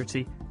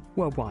security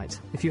worldwide.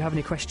 If you have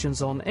any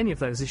questions on any of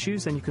those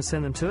issues, then you can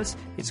send them to us.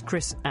 It's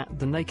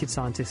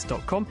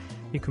chris@thenakedscientist.com.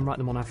 You can write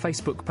them on our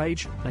Facebook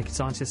page, Naked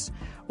Scientists,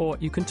 or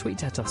you can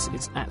tweet at us.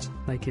 It's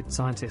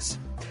 @NakedScientists.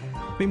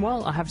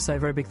 Meanwhile, I have to say a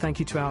very big thank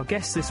you to our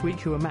guests this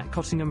week, who are Matt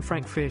Cottingham,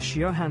 Frank Fish,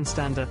 Johan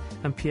Stander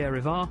and Pierre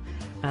Rivard,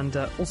 and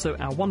also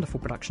our wonderful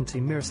production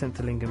team, Mira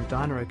Senthalingam,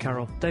 Diana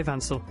O'Carroll, Dave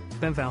Ansell,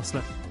 Ben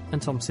Valsler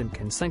and Tom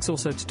Simpkins. Thanks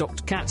also to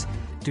Dr. Kat.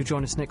 Do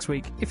join us next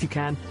week if you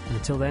can, and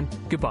until then,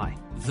 goodbye.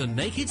 The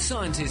Naked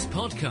Scientist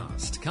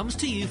podcast comes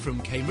to you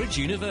from Cambridge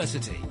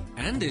University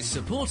and is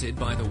supported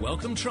by the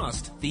Wellcome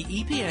Trust, the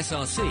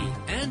EPSRC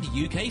and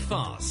UK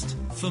FAST.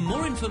 For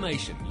more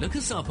information, look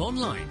us up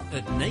online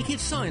at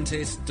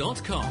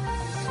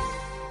nakedscientist.com.